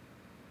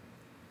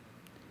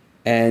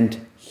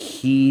 and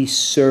he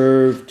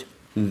served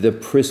the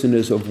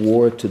prisoners of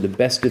war to the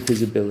best of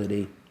his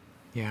ability.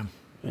 Yeah.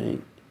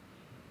 Right?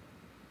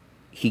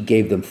 He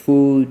gave them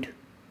food,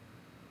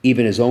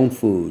 even his own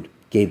food,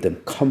 gave them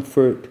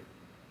comfort,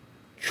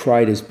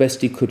 tried as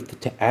best he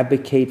could to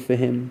advocate for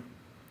them.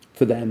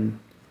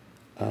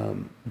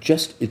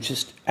 It's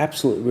just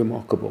absolutely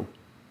remarkable.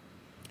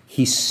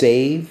 He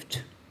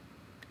saved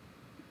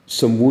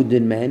some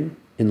wounded men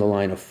in the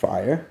line of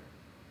fire.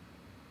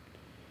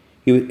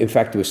 In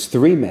fact, there was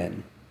 3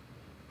 men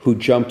who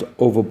jumped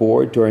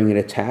overboard during an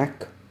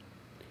attack.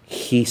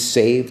 He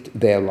saved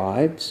their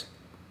lives,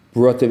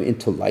 brought them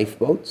into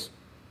lifeboats.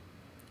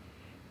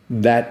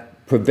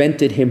 That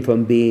prevented him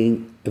from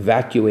being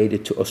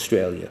evacuated to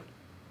Australia,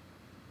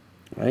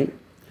 right?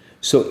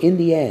 So in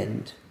the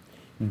end,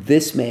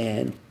 this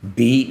man,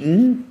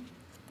 beaten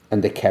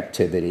under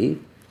captivity,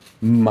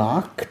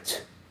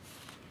 mocked,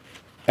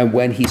 and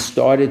when he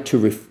started to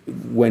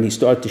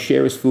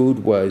share his food,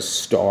 was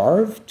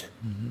starved.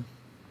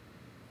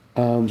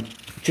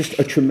 Just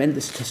a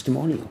tremendous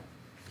testimonial.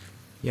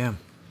 Yeah.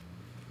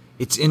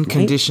 It's in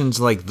conditions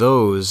like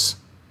those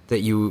that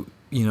you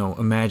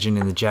imagine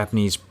in the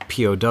Japanese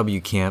POW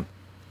camp,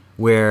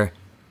 where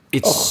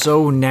it's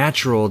so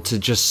natural to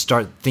just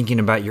start thinking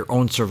about your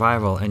own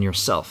survival and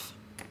yourself.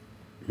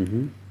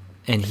 And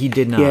he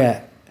did not.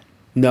 Yeah.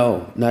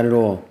 No, not at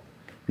all.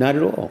 Not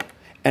at all.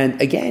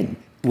 And again,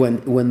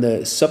 when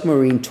the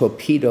submarine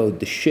torpedoed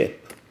the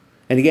ship,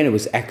 and again, it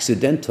was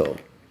accidental,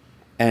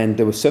 and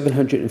there were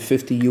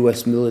 750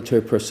 U.S.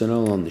 military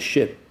personnel on the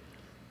ship,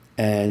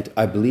 and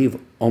I believe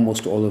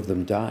almost all of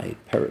them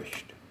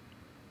perished.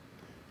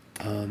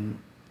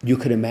 You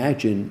could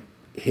imagine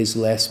his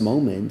last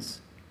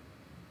moments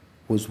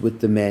was with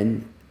the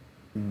men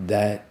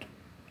that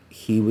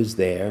he was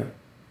there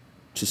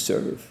to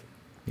serve.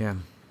 Yeah.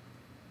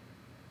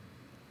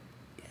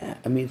 Yeah,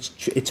 I mean,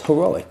 it's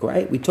heroic,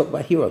 right? We talk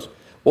about heroes.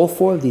 All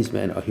 4 of these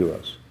men are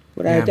heroes,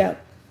 without a doubt.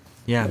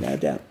 Yeah. Without a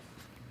doubt.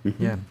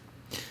 Yeah.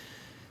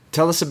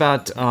 Tell us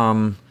about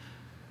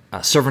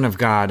servant of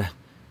God,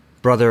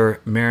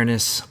 Brother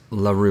Marinus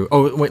LaRue.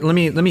 Oh, wait, let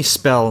me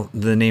spell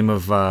the name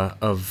of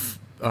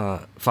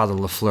Father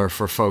Lafleur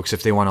for folks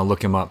if they want to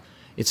look him up.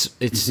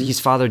 He's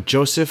Father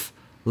Joseph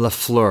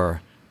Lafleur,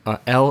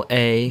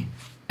 Lafleur.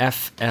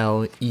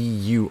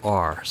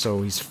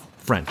 So he's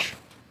French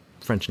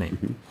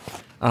name.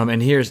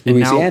 And here's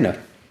Louisiana.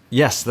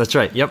 Yes, that's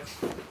right. Yep.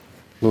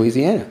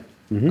 Louisiana.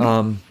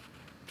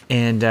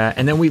 And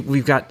then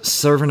we've got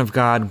servant of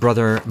God,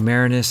 Brother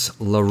Marinus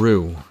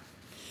LaRue.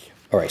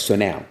 All right. So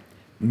now,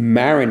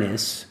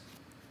 Marinus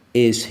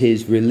is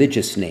his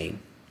religious name,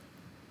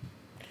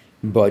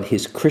 but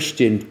his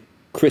Christian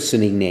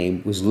christening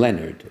name was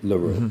Leonard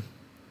LaRue.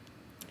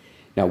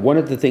 Now, one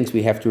of the things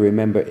we have to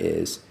remember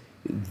is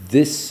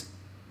this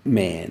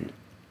man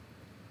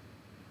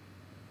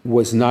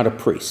was not a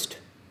priest.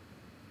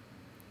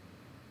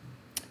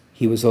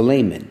 He was a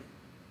layman.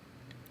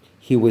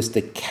 He was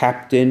the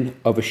captain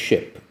of a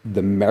ship,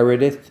 the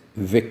Meredith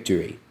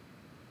Victory.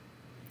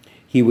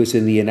 He was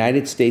in the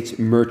United States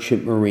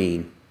Merchant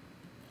Marine,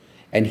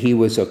 and he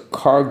was a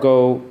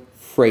cargo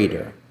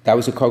freighter. That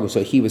was a cargo,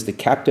 so he was the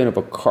captain of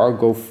a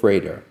cargo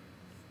freighter.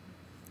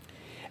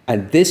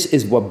 And this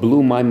is what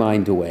blew my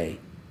mind away.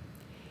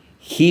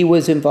 He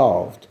was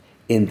involved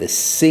in the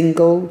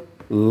single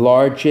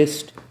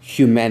largest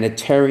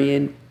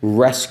humanitarian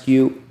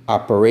rescue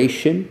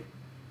operation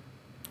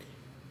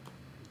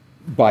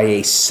by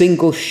a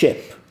single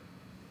ship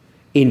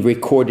in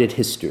recorded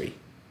history.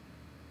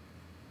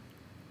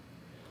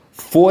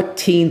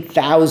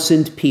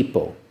 14,000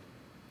 people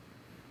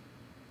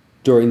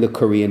during the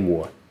Korean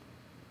War.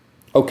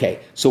 Okay,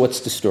 so what's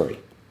the story?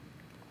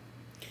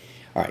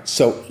 All right,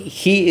 so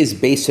he is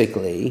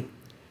basically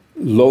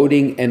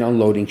loading and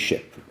unloading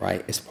ship,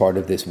 right, as part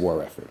of this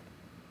war effort.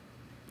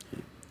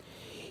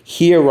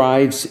 He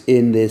arrives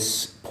in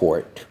this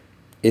port.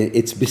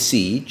 It's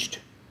besieged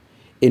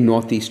in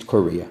Northeast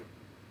Korea.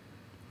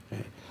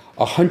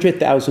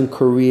 100,000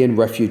 Korean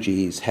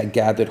refugees had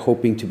gathered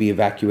hoping to be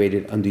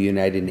evacuated under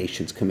United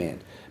Nations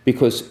command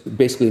because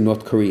basically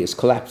North Korea is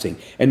collapsing.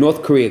 And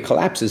North Korea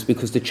collapses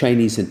because the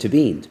Chinese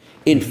intervened.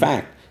 In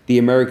fact, the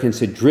Americans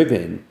had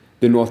driven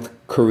the North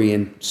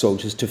Korean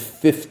soldiers to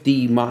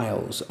 50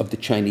 miles of the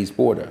Chinese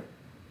border.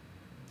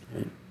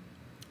 Right?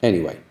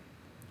 Anyway,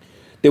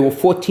 there were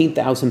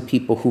 14,000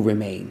 people who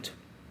remained,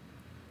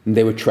 and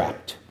they were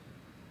trapped.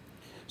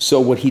 So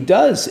what he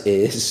does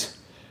is,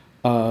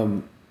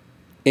 in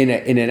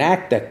an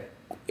act that,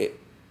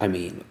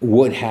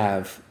 would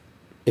have,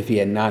 if he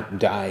had not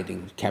died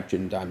and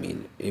captured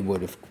him, it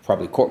would have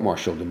probably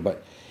court-martialed him,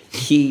 but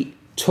he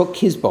took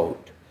his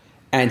boat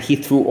and he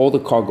threw all the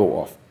cargo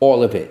off,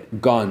 all of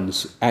it,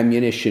 guns,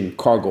 ammunition,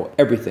 cargo,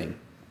 everything.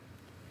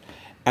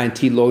 And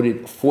he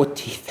loaded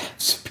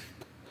 40,000 people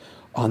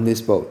on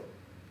this boat,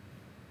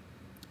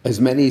 as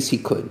many as he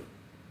could.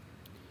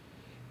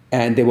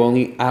 And they were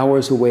only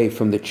hours away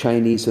from the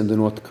Chinese and the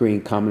North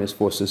Korean Communist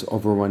forces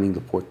overrunning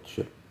the port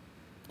ship.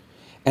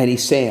 And he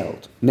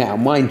sailed. Now,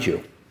 mind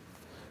you,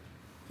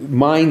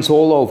 mines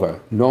all over,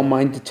 no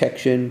mine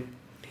detection,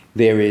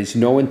 there is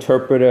no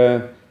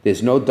interpreter,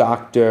 there's no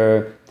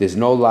doctor, there's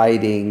no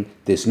lighting,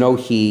 there's no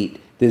heat,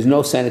 there's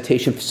no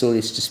sanitation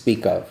facilities to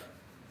speak of.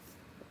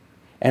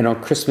 And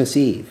on Christmas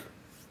Eve,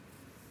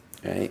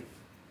 right,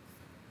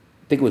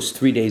 I think it was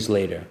 3 days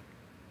later,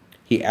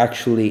 he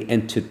actually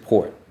entered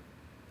port.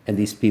 And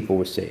these people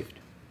were saved.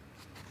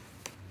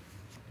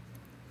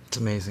 It's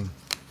amazing.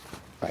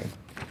 Right.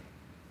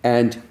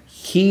 And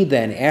he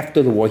then,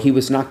 after the war, he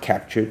was not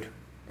captured,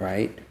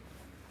 right?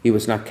 He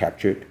was not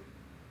captured.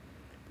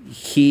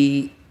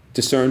 He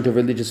discerned a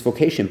religious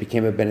vocation,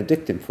 became a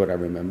Benedictine, for what I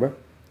remember.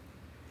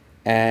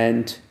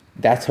 And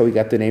that's how he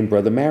got the name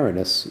Brother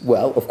Marinus.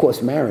 Well, of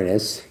course,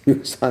 Marinus, he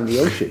was on the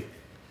ocean.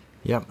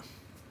 Yep.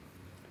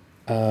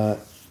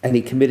 And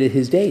he committed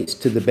his days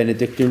to the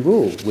Benedictine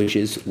rule, which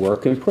is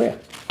work and prayer.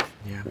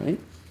 Yeah. Right?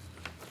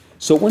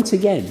 So once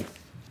again,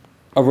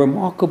 a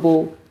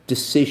remarkable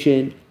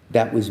decision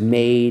that was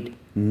made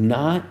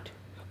not,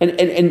 and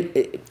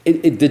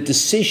the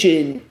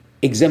decision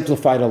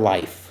exemplified a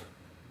life.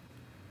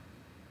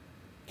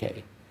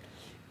 Okay.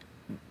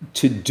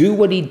 To do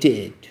what he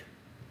did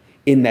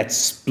in that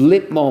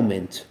split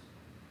moment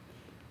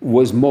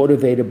was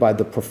motivated by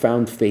the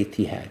profound faith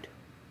he had.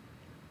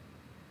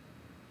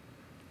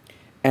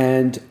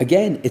 And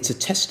again, it's a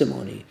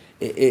testimony.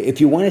 If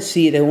you want to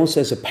see it almost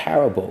as a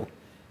parable,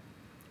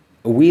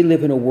 we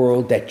live in a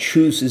world that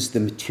chooses the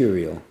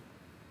material,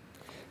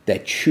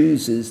 that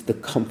chooses the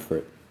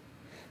comfort,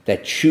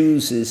 that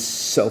chooses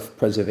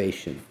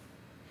self-preservation,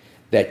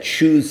 that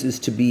chooses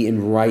to be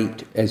in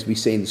right, as we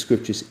say in the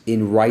scriptures,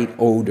 in right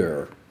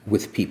odor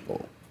with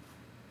people.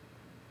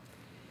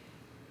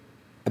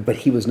 But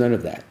he was none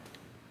of that.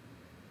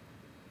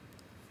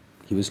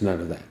 He was none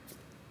of that.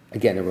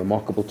 Again, a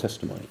remarkable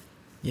testimony.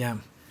 Yeah.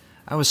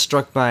 I was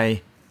struck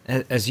by,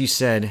 as you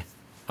said,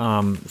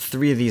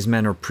 3 of these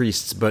men are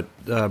priests, but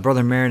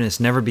Brother Marinus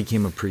never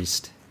became a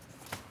priest.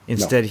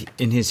 Instead, no.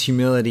 In his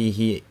humility,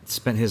 he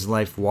spent his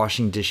life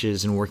washing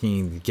dishes and working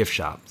in the gift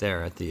shop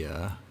there at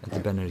the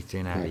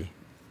Benedictine Abbey.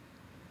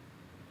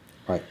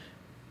 Right.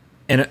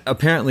 And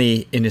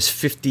apparently, in his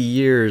 50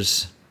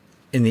 years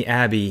in the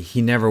Abbey,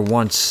 he never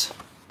once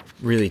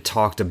really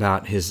talked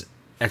about his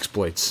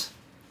exploits,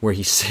 where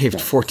he saved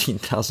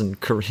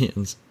 14,000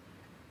 Koreans.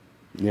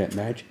 Yeah,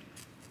 imagine.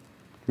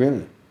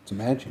 Really, it's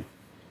imagine.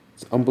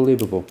 It's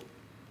unbelievable.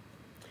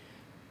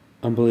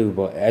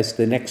 Unbelievable. As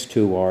the next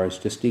 2 are, it's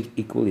just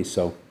equally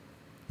so.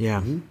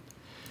 Yeah. Mm-hmm.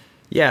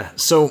 Yeah,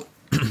 so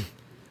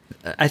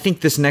I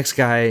think this next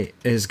guy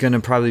is going to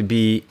probably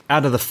be,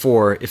 out of the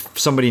 4, if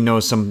somebody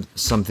knows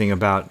something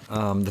about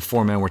the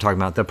 4 men we're talking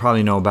about, they'll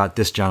probably know about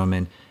this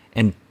gentleman.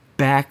 And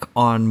back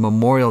on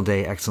Memorial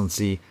Day,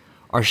 Excellency,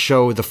 our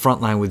show, The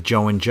Frontline with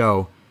Joe and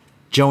Joe,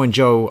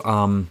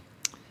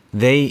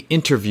 they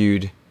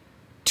interviewed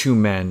 2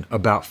 men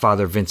about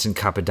Father Vincent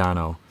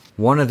Capodanno.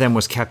 One of them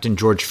was Captain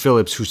George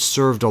Phillips, who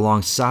served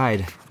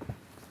alongside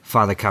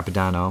Father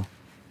Capodanno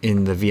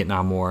in the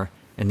Vietnam War.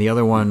 And the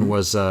other one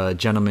was a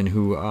gentleman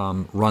who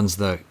runs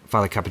the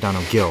Father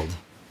Capodanno Guild.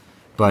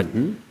 But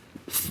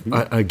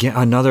again,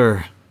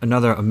 another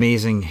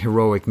amazing,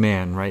 heroic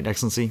man, right,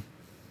 Excellency?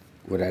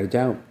 Without a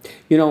doubt.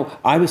 You know,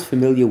 I was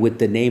familiar with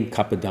the name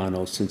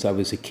Capodanno since I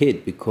was a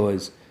kid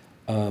because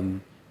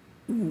when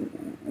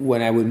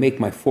I would make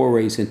my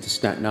forays into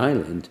Staten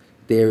Island,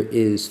 there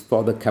is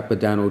Father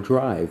Capodanno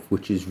Drive,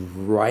 which is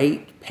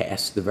right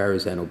past the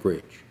Verrazano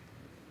Bridge.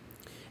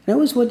 And I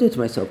always wondered to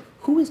myself,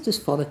 who is this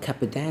Father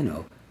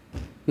Capodanno?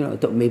 I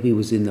thought maybe he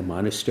was in the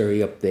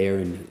monastery up there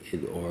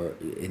or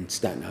in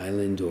Staten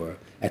Island or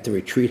at the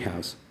retreat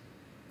house.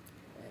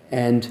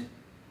 And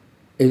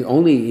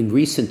only in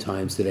recent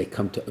times did I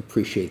come to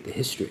appreciate the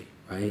history,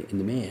 right, in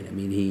the man. I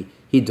mean,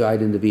 he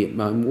died in the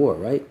Vietnam War,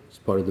 right? As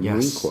part of the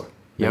Marine Corps,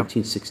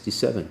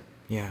 1967.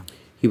 Yeah.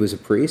 He was a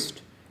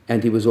priest,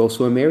 and he was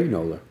also a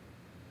Maryknoller.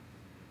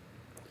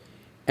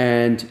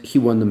 And he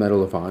won the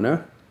Medal of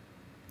Honor,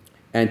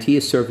 and he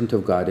is servant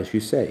of God, as you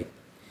say.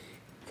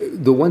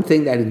 The one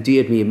thing that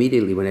endeared me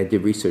immediately when I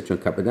did research on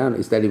Capodanno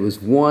is that he was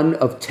one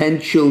of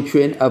 10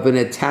 children of an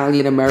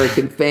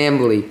Italian-American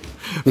family.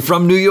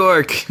 From New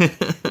York.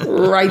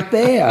 Right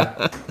there.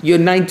 You're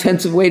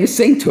 9/10 of the way to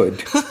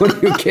sainthood. What,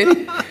 are you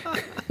kidding?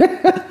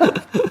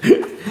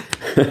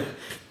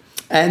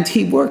 And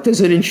he worked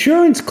as an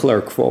insurance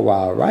clerk for a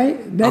while, right?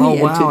 Then oh,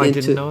 wow, I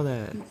didn't know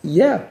that.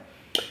 Yeah.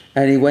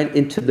 And he went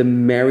into the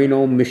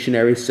Maryknoll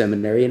Missionary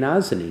Seminary in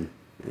Ossining,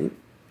 right?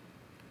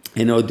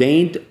 And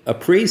ordained a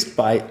priest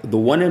by the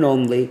one and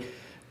only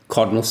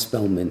Cardinal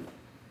Spellman.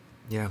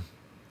 Yeah.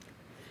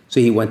 So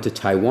he went to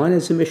Taiwan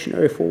as a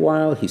missionary for a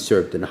while. He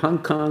served in Hong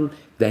Kong.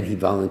 Then he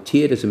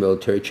volunteered as a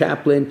military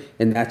chaplain,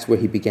 and that's where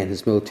he began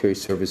his military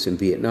service in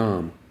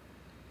Vietnam.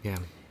 Yeah.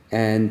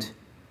 And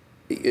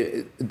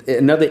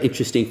another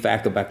interesting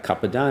fact about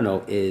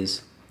Capodanno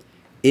is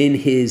in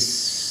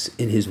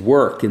his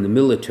work in the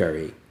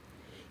military,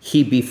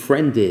 he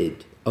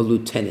befriended a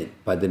lieutenant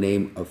by the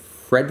name of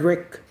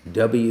Frederick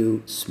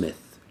W.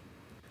 Smith,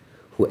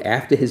 who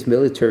after his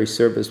military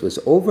service was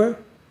over,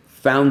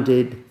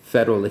 founded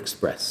Federal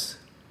Express.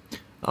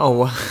 Oh,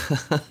 wow.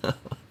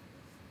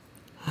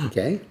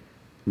 Okay?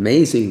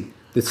 Amazing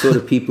the sort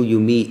of people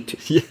you meet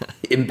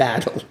in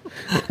battle.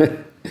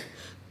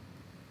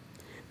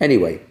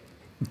 Anyway,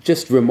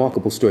 just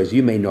remarkable stories.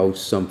 You may know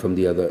some from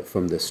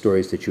the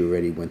stories that you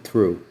already went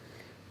through.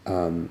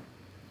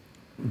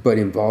 But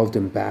involved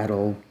in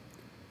battle,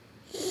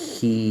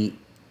 he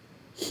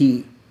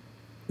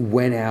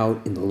went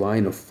out in the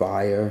line of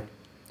fire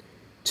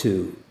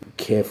to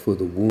care for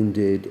the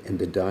wounded and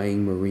the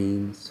dying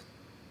Marines,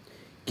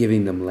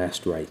 giving them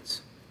last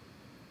rites.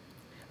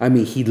 I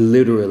mean, he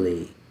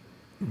literally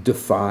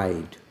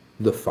defied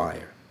the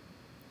fire.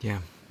 Yeah.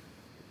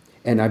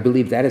 And I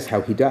believe that is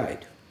how he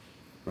died,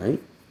 right?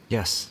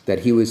 Yes. That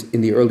he was,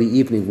 in the early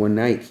evening one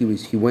night, he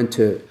went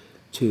to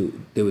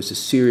there was a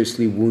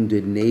seriously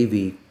wounded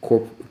Navy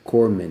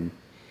corpsman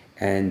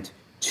and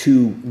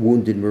 2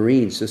 wounded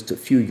Marines just a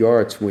few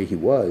yards from where he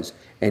was,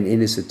 and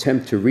in his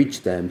attempt to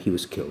reach them, he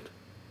was killed.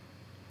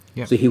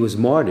 Yeah. So he was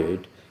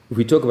martyred. If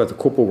we talk about the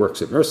corporal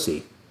works of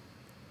mercy,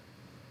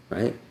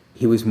 right?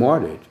 He was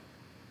martyred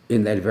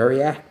in that very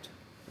act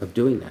of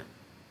doing that.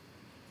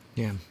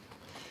 Yeah.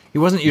 He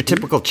wasn't your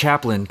typical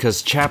chaplain,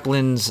 because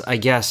chaplains, I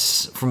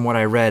guess, from what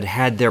I read,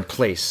 had their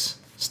place.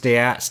 Stay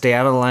out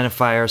of the line of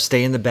fire,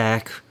 stay in the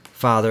back,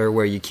 Father,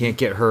 where you can't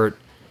get hurt.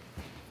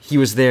 He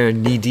was there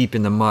knee deep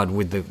in the mud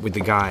with the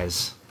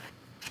guys.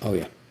 Oh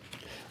yeah.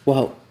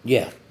 Well,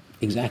 yeah,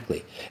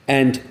 exactly.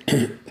 And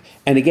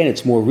and again,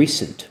 it's more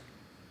recent.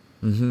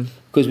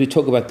 Because we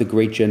talk about the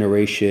Great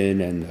Generation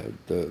and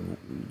the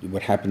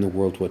what happened in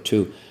World War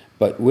II,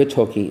 but we're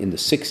talking in the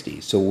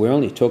 60s, so we're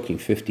only talking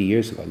 50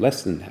 years ago,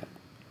 less than that.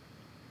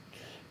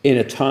 In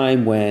a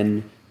time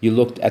when you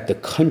looked at the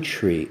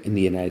country in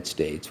the United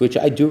States, which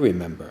I do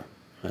remember,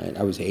 right?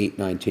 I was 8,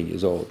 9, 10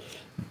 years old.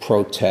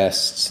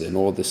 Protests and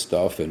all this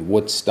stuff and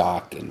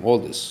Woodstock and all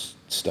this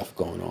stuff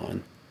going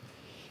on.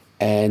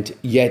 And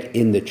yet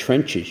in the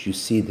trenches, you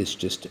see this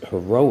just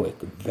heroic,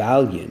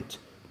 valiant,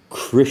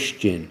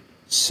 Christian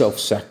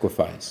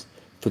self-sacrifice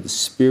for the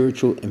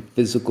spiritual and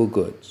physical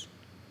goods,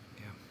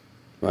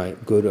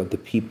 right? Good of the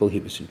people he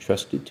was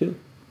entrusted to.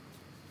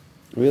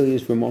 It really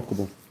is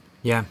remarkable.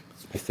 Yeah.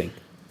 I think.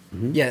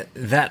 Yeah,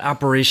 that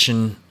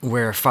operation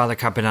where Father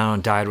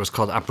Capodanno died was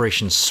called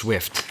Operation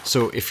Swift.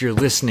 So if you're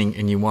listening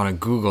and you want to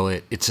Google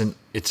it, it's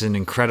an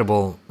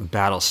incredible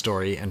battle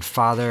story. And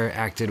Father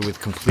acted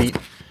with complete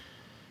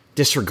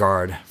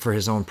disregard for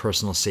his own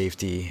personal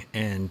safety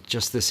and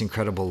just this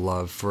incredible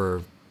love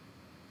for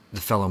the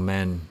fellow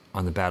men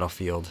on the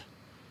battlefield.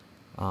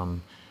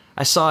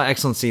 I saw,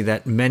 Excellency,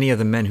 that many of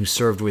the men who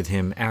served with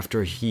him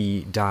after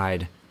he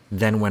died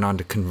then went on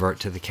to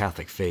convert to the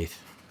Catholic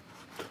faith.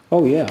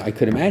 Oh, yeah, I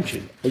could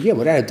imagine. Well, yeah,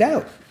 without a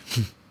doubt.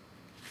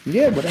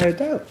 Yeah, without a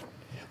doubt.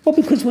 Well,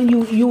 because when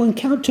you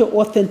encounter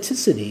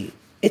authenticity,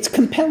 it's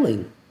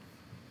compelling,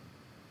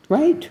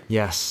 right?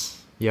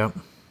 Yes. Yep.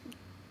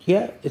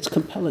 Yeah, it's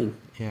compelling.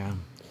 Yeah.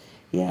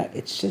 Yeah,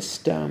 it's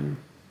just, in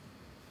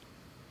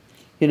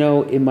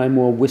my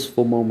more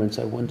wistful moments,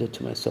 I wonder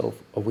to myself,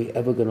 are we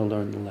ever going to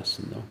learn the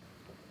lesson,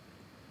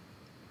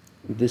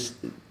 though?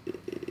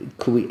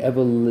 Could we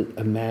ever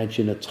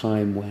imagine a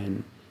time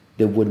when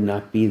there would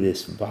not be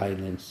this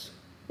violence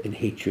and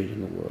hatred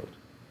in the world,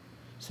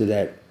 so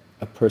that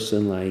a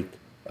person like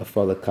a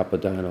Father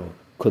Capodanno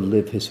could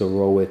live his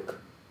heroic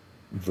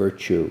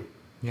virtue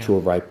Yeah. to a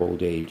ripe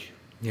old age.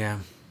 Yeah.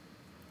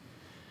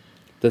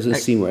 Doesn't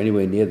seem we're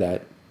anywhere near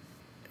that.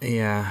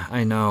 Yeah,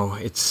 I know.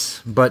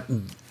 But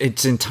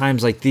it's in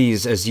times like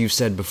these, as you've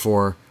said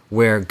before,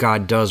 where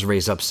God does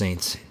raise up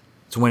saints.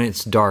 It's when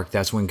it's dark,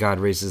 that's when God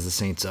raises the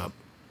saints up.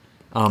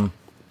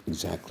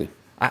 Exactly.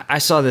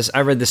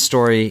 I read this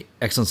story,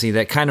 Excellency,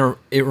 that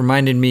it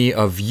reminded me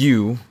of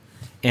you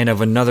and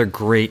of another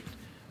great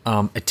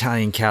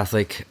Italian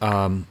Catholic,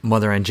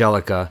 Mother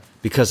Angelica,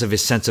 because of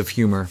his sense of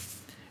humor.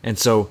 And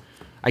so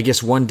I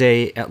guess one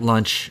day at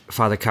lunch,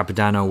 Father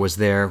Capodanno was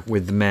there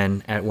with the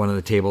men at one of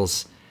the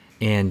tables,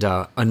 and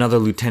another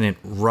lieutenant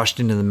rushed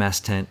into the mess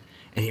tent,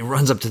 and he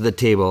runs up to the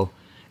table,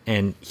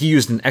 and he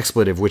used an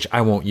expletive, which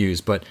I won't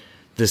use, but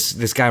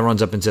this guy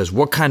runs up and says,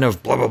 "What kind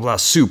of blah, blah, blah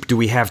soup do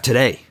we have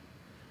today?"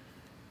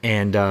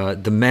 And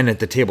the men at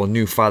the table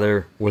knew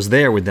Father was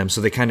there with them,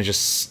 so they kind of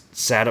just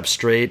sat up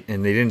straight,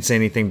 and they didn't say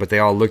anything, but they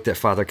all looked at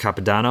Father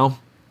Capodanno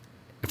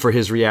for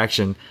his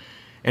reaction.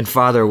 And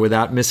Father,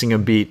 without missing a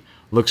beat,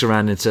 looks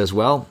around and says,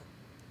 "Well,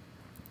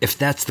 if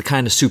that's the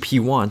kind of soup he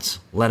wants,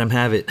 let him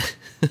have it."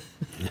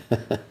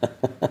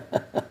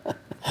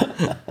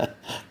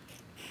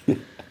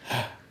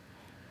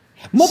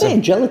 Mother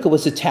Angelica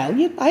was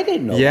Italian? I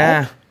didn't know that.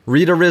 Yeah,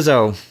 Rita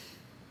Rizzo.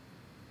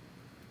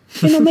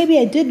 Maybe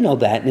I did know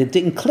that, and it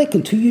didn't click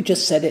until you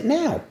just said it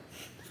now.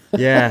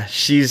 Yeah,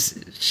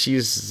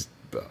 she's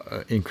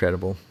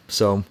incredible.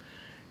 So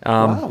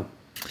Wow.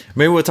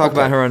 maybe we'll talk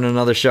about her on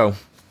another show.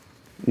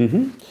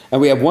 And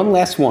we have one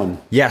last one.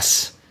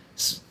 Yes.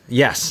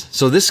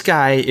 So this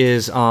guy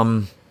is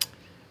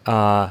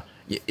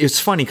it's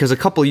funny because a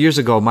couple of years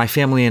ago, my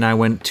family and I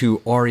went to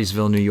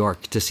Auriesville, New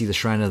York, to see the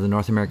Shrine of the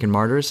North American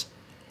Martyrs.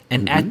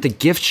 And at the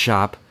gift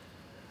shop,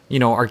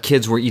 our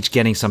kids were each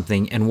getting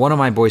something. And one of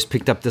my boys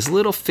picked up this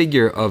little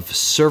figure of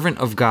Servant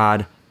of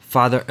God,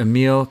 Father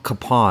Emile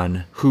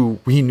Capon, who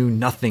we knew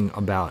nothing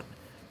about.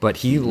 But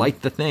he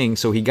liked the thing,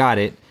 so he got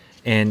it.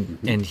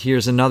 And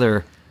here's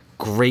another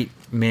great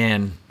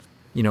man,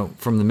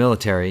 from the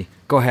military.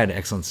 Go ahead,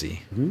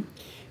 Excellency.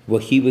 Well,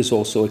 he was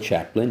also a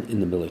chaplain in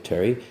the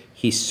military.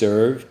 He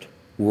served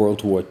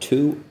World War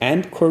II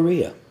and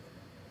Korea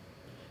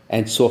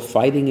and saw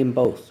fighting in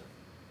both.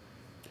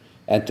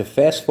 And to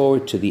fast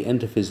forward to the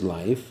end of his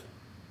life,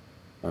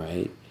 all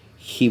right,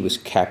 he was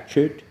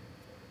captured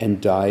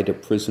and died a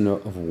prisoner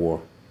of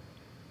war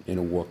in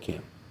a war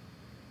camp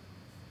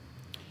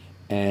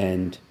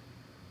and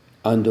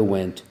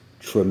underwent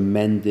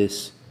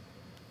tremendous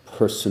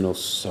personal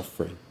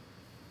suffering,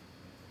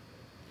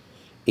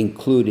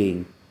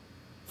 including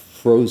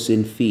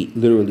frozen feet,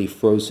 literally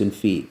frozen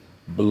feet,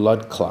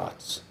 blood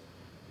clots,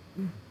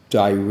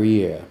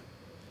 diarrhea.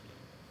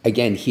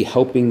 Again, he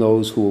helping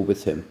those who were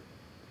with him.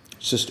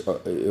 It's just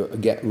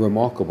again,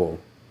 remarkable.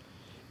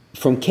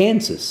 From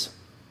Kansas.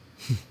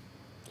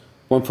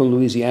 One from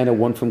Louisiana,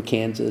 one from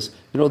Kansas.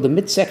 The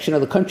midsection of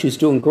the country is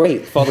doing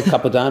great. Father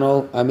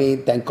Capodanno,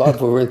 thank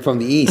God we're from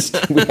the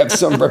East. We have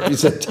some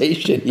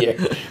representation here.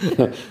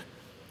 It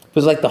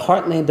was like the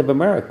heartland of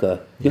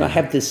America. I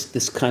have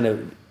this kind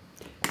of,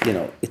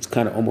 it's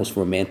kind of almost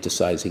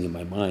romanticizing in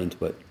my mind,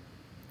 but,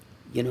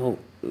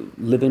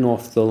 living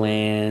off the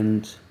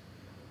land,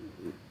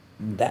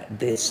 that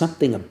there's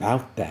something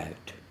about that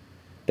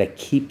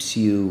keeps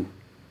you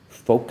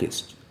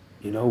focused,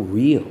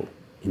 real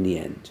in the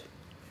end.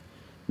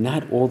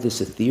 Not all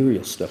this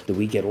ethereal stuff that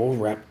we get all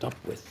wrapped up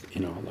with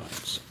in our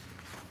lives.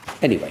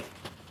 Anyway,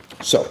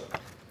 so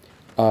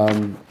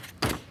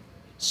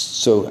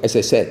as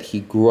I said, he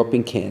grew up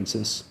in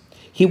Kansas.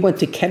 He went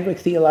to Kenrick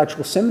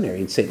Theological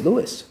Seminary in St.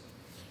 Louis.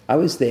 I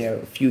was there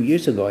a few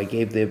years ago. I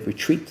gave the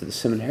retreat to the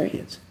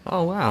seminarians.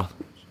 Oh, wow.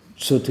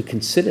 So to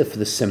consider for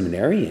the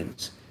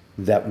seminarians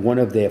that one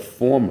of their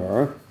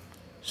former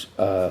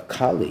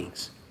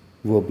colleagues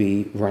will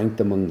be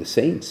ranked among the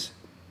saints,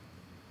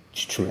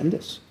 it's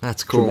tremendous.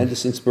 That's cool.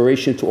 Tremendous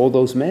inspiration to all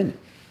those men.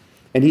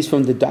 And he's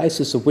from the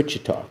Diocese of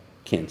Wichita,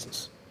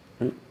 Kansas.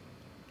 Right?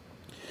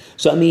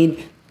 So,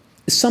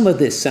 some of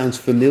this sounds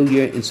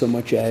familiar in so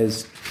much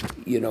as,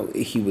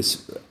 he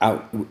was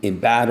out in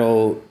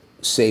battle,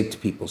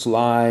 saved people's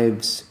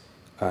lives.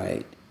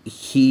 Right?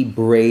 He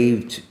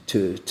braved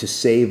to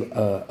save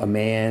a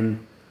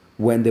man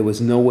when there was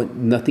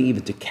nothing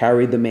even to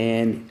carry the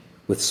man.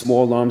 With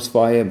small arms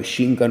fire,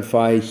 machine gun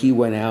fire, he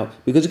went out.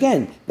 Because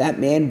again, that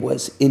man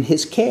was in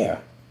his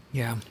care.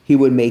 Yeah. He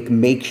would make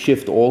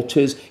makeshift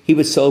altars. He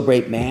would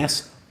celebrate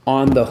Mass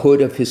on the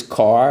hood of his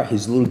car,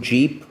 his little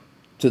Jeep,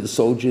 to the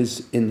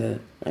soldiers in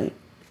the, right?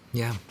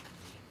 Yeah.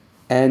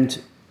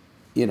 And,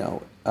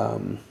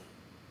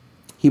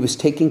 he was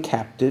taken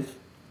captive,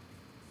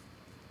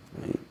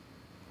 right,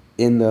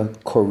 in the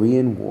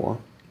Korean War.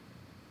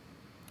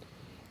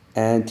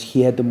 And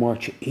he had to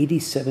march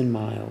 87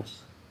 miles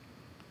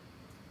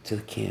to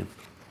the camp.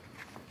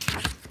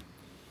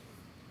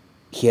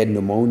 He had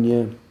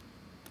pneumonia.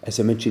 As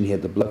I mentioned, he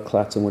had the blood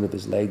clots on one of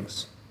his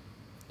legs.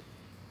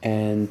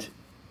 And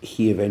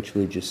he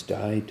eventually just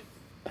died.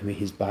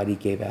 His body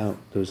gave out.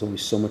 There was only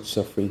so much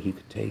suffering he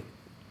could take.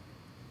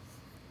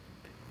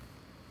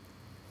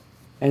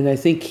 And I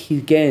think he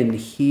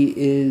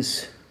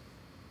is,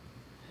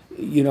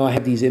 I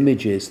have these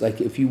images, like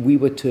if we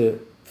were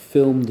to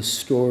film the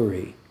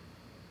story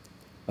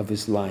of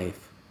his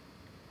life,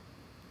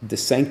 the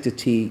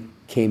sanctity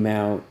came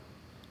out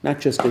not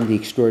just in the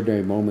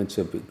extraordinary moments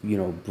of,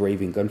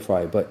 braving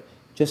gunfire, but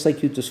just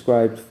like you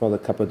described, Father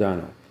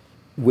Capodanno,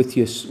 with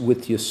your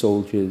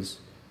soldiers,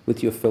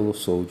 with your fellow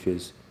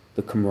soldiers,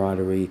 the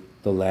camaraderie,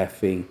 the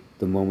laughing,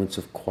 the moments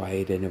of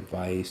quiet and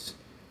advice,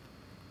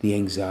 the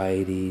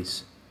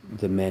anxieties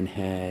the men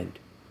had,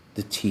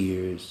 the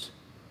tears,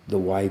 the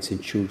wives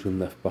and children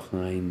left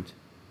behind,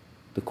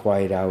 the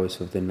quiet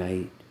hours of the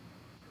night,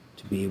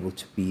 to be able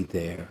to be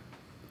there.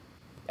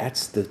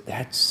 That's the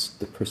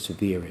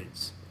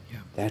perseverance. Yeah.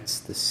 That's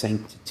the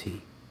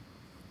sanctity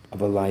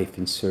of a life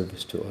in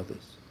service to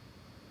others.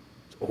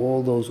 It's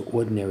all those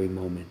ordinary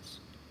moments,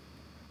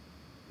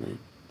 right,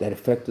 that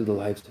affected the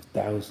lives of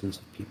thousands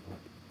of people.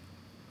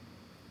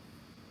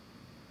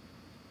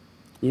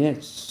 Yeah,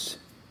 it's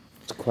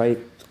quite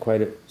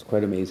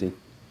amazing.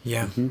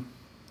 Yeah. Mm-hmm.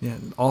 Yeah.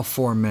 All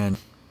four men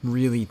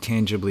really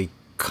tangibly,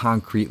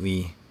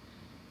 concretely,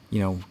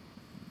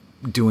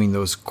 doing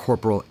those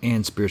corporal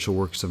and spiritual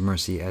works of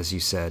mercy, as you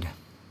said.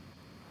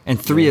 And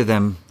three of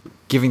them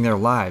giving their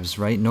lives,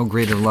 right? No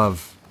greater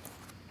love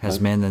has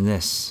man than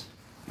this.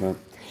 Well,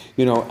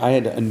 I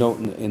had a note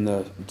in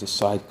the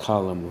side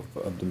column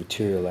of the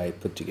material I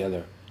put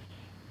together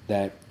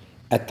that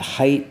at the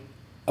height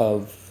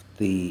of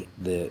the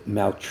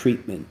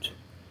maltreatment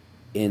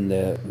in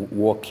the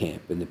war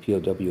camp, in the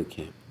POW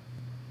camp,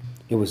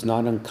 it was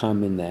not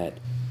uncommon that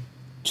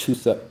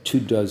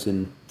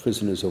 24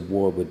 prisoners of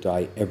war would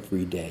die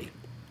every day.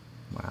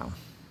 Wow.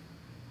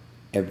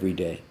 Every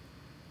day.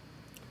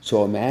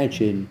 So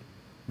imagine,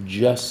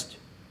 just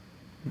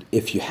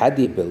if you had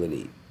the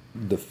ability,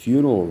 the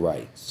funeral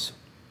rites,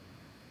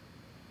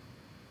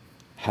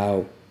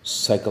 how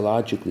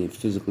psychologically and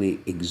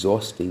physically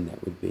exhausting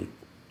that would be.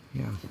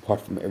 Yeah.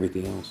 Apart from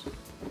everything else.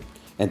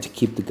 And to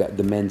keep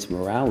the men's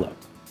morale up.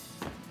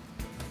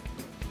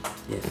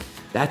 Yeah.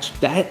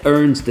 That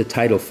earns the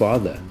title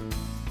father.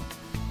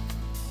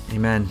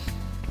 Amen.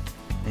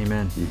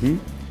 Amen. Mm-hmm.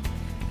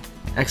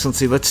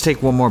 Excellency, let's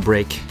take one more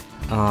break.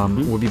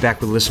 We'll be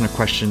back with a listener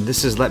question.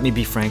 This is Let Me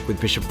Be Frank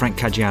with Bishop Frank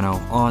Caggiano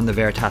on the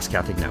Veritas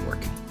Catholic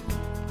Network.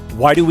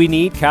 Why do we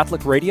need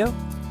Catholic radio?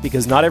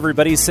 Because not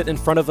everybody's sitting in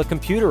front of a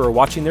computer or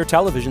watching their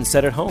television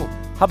set at home.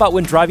 How about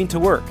when driving to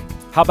work?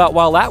 How about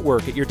while at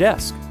work at your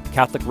desk?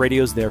 Catholic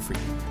radio's there for you.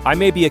 I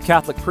may be a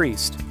Catholic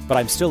priest, but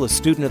I'm still a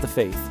student of the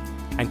faith.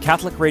 And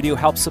Catholic radio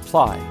helps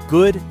supply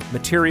good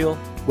material,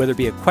 whether it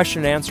be a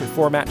question and answer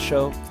format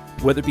show,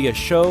 whether it be a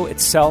show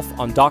itself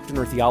on doctrine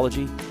or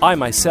theology. I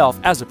myself,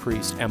 as a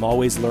priest, am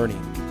always learning.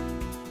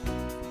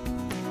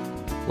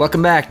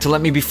 Welcome back to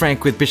Let Me Be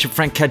Frank with Bishop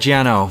Frank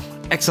Caggiano.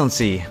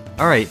 Excellency.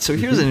 All right, so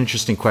here's an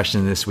interesting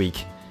question this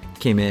week.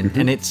 Came in,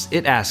 and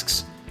it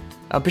asks,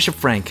 Bishop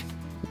Frank,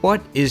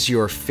 what is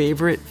your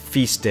favorite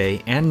feast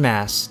day and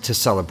Mass to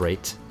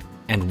celebrate,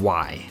 and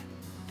why?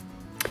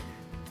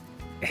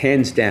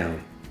 Hands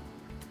down,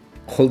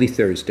 Holy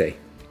Thursday,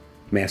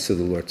 Mass of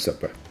the Lord's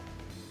Supper.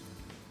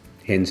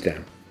 Hands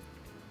down.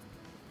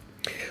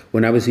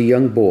 When I was a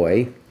young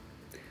boy,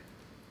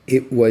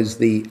 it was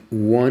the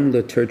one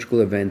liturgical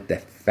event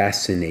that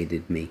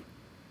fascinated me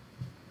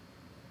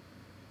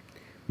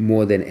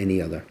more than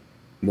any other,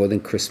 more than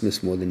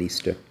Christmas, more than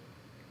Easter.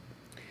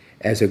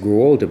 As I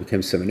grew older,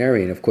 became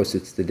seminarian, of course,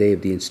 it's the day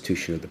of the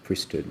institution of the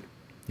priesthood.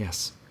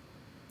 Yes.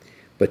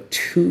 But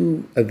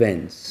two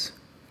events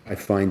I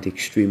find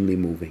extremely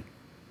moving,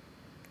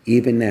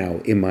 even now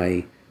in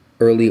my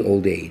early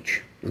old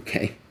age,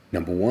 okay?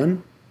 Number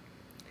one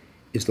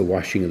is the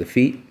washing of the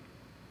feet,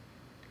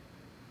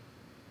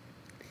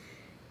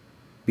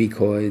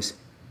 because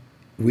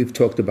we've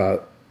talked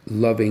about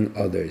loving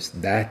others.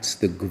 That's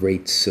the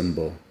great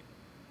symbol.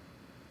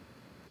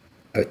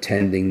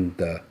 Attending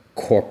the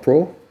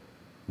corporal,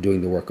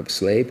 doing the work of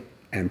slave,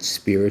 and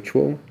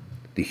spiritual,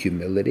 the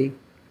humility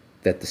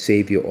that the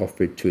Savior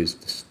offered to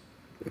his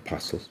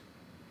apostles.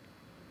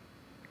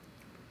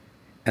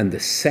 And the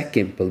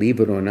second, believe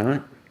it or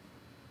not,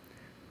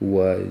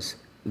 was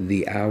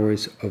the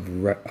hours of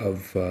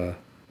the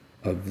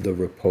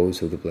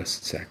repose of the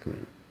Blessed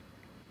Sacrament.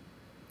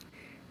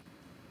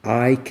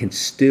 I can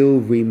still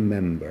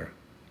remember.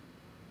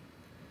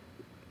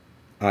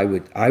 I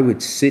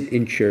would sit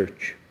in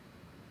church,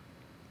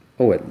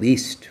 at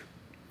least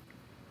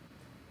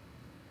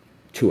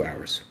 2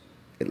 hours,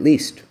 at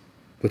least,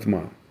 with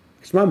Mom.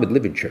 Because Mom would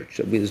live in church,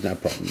 so there's not a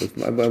problem.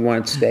 I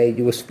wanted to stay,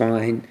 it was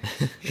fine.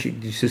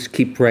 She'd just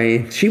keep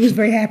praying. She was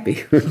very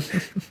happy.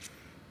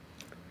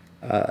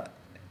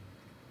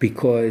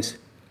 Because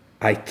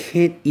I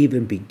can't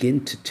even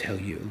begin to tell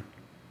you,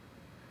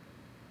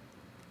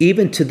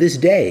 even to this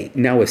day,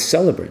 now a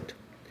celebrant,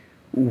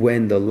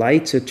 when the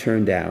lights are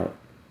turned off,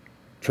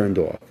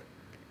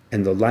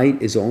 and the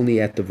light is only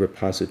at the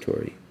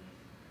repository,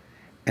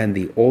 and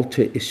the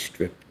altar is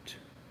stripped,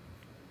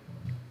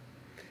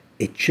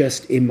 it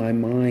just, in my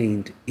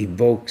mind,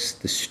 evokes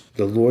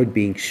the Lord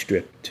being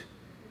stripped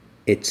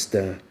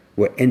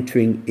we're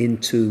entering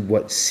into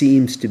what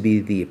seems to be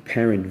the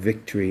apparent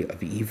victory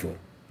of evil,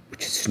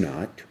 which it's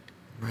not.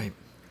 Right.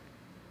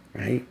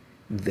 Right?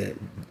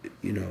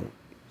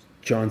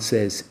 John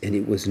says, and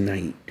it was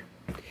night.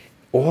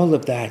 All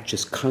of that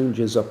just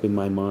conjures up in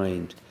my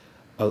mind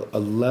a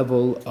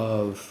level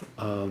of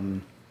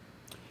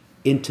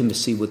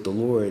intimacy with the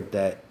Lord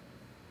that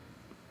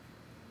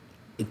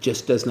it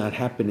just does not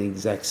happen in the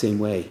exact same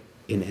way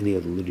in any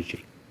other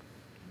liturgy.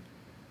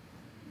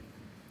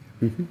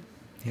 Mm-hmm.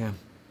 Yeah,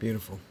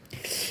 beautiful.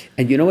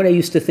 And you know what I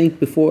used to think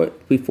before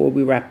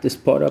we wrap this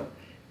part up?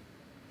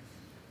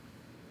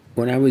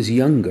 When I was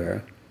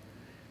younger,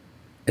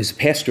 as a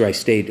pastor, I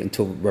stayed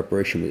until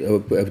between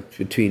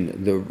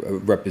the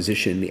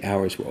reposition and the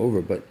hours were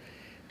over. But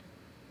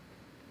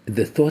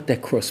the thought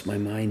that crossed my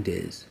mind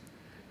is,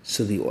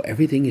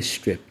 everything is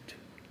stripped.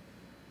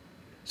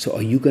 So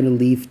are you going to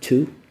leave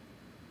too?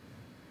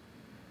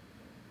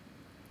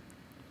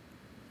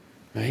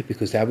 Right?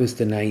 Because that was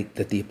the night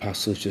that the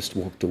apostles just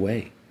walked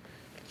away.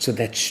 So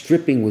that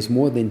stripping was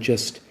more than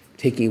just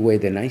taking away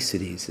the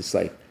niceties. It's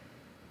like,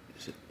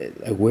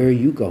 where are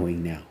you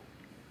going now?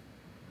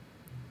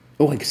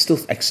 Oh, I can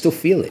still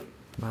feel it.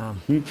 Wow.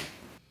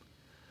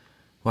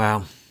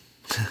 Wow.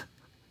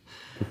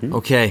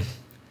 Okay.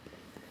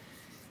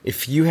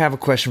 If you have a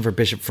question for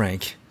Bishop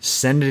Frank,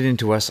 send it in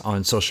to us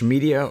on social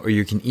media, or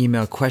you can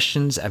email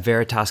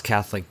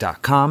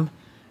questions@veritascatholic.com.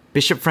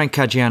 Bishop Frank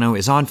Caggiano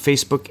is on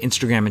Facebook,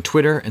 Instagram, and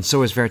Twitter, and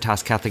so is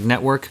Veritas Catholic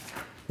Network.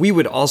 We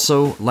would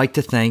also like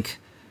to thank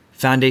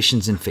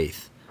Foundations in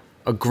Faith.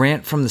 A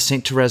grant from the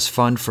St. Therese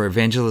Fund for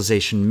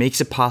Evangelization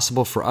makes it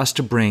possible for us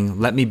to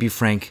bring Let Me Be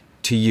Frank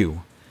to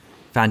you.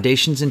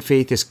 Foundations in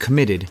Faith is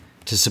committed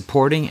to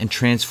supporting and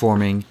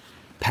transforming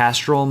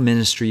pastoral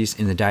ministries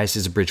in the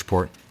Diocese of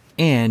Bridgeport,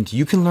 and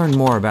you can learn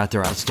more about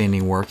their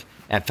outstanding work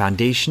at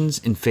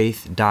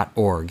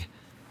foundationsinfaith.org.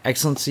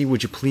 Excellency,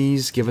 would you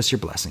please give us your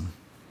blessing?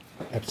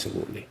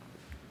 Absolutely.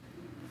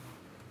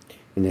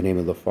 In the name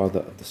of the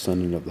Father, of the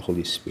Son, and of the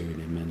Holy Spirit,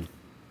 amen.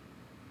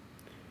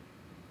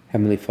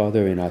 Heavenly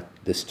Father, in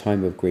this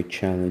time of great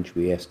challenge,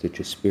 we ask that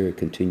your Spirit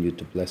continue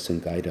to bless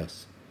and guide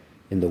us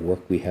in the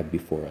work we have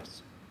before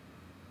us.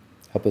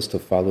 Help us to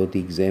follow the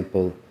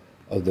example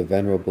of the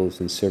venerables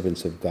and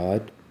servants of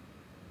God,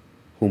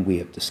 whom we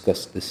have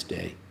discussed this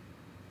day.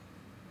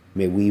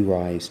 May we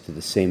rise to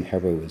the same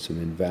heroism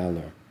and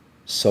valor,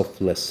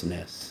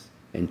 selflessness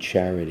and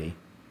charity,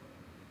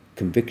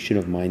 conviction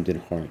of mind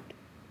and heart,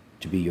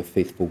 to be your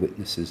faithful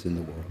witnesses in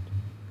the world.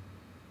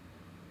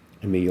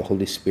 And may your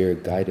Holy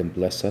Spirit guide and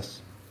bless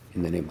us.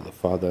 In the name of the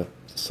Father,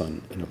 the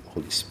Son, and of the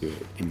Holy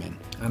Spirit. Amen.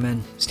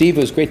 Amen. Steve,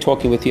 it was great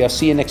talking with you. I'll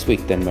see you next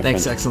week then, my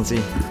friend. Thanks, Excellency.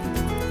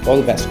 All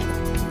the best.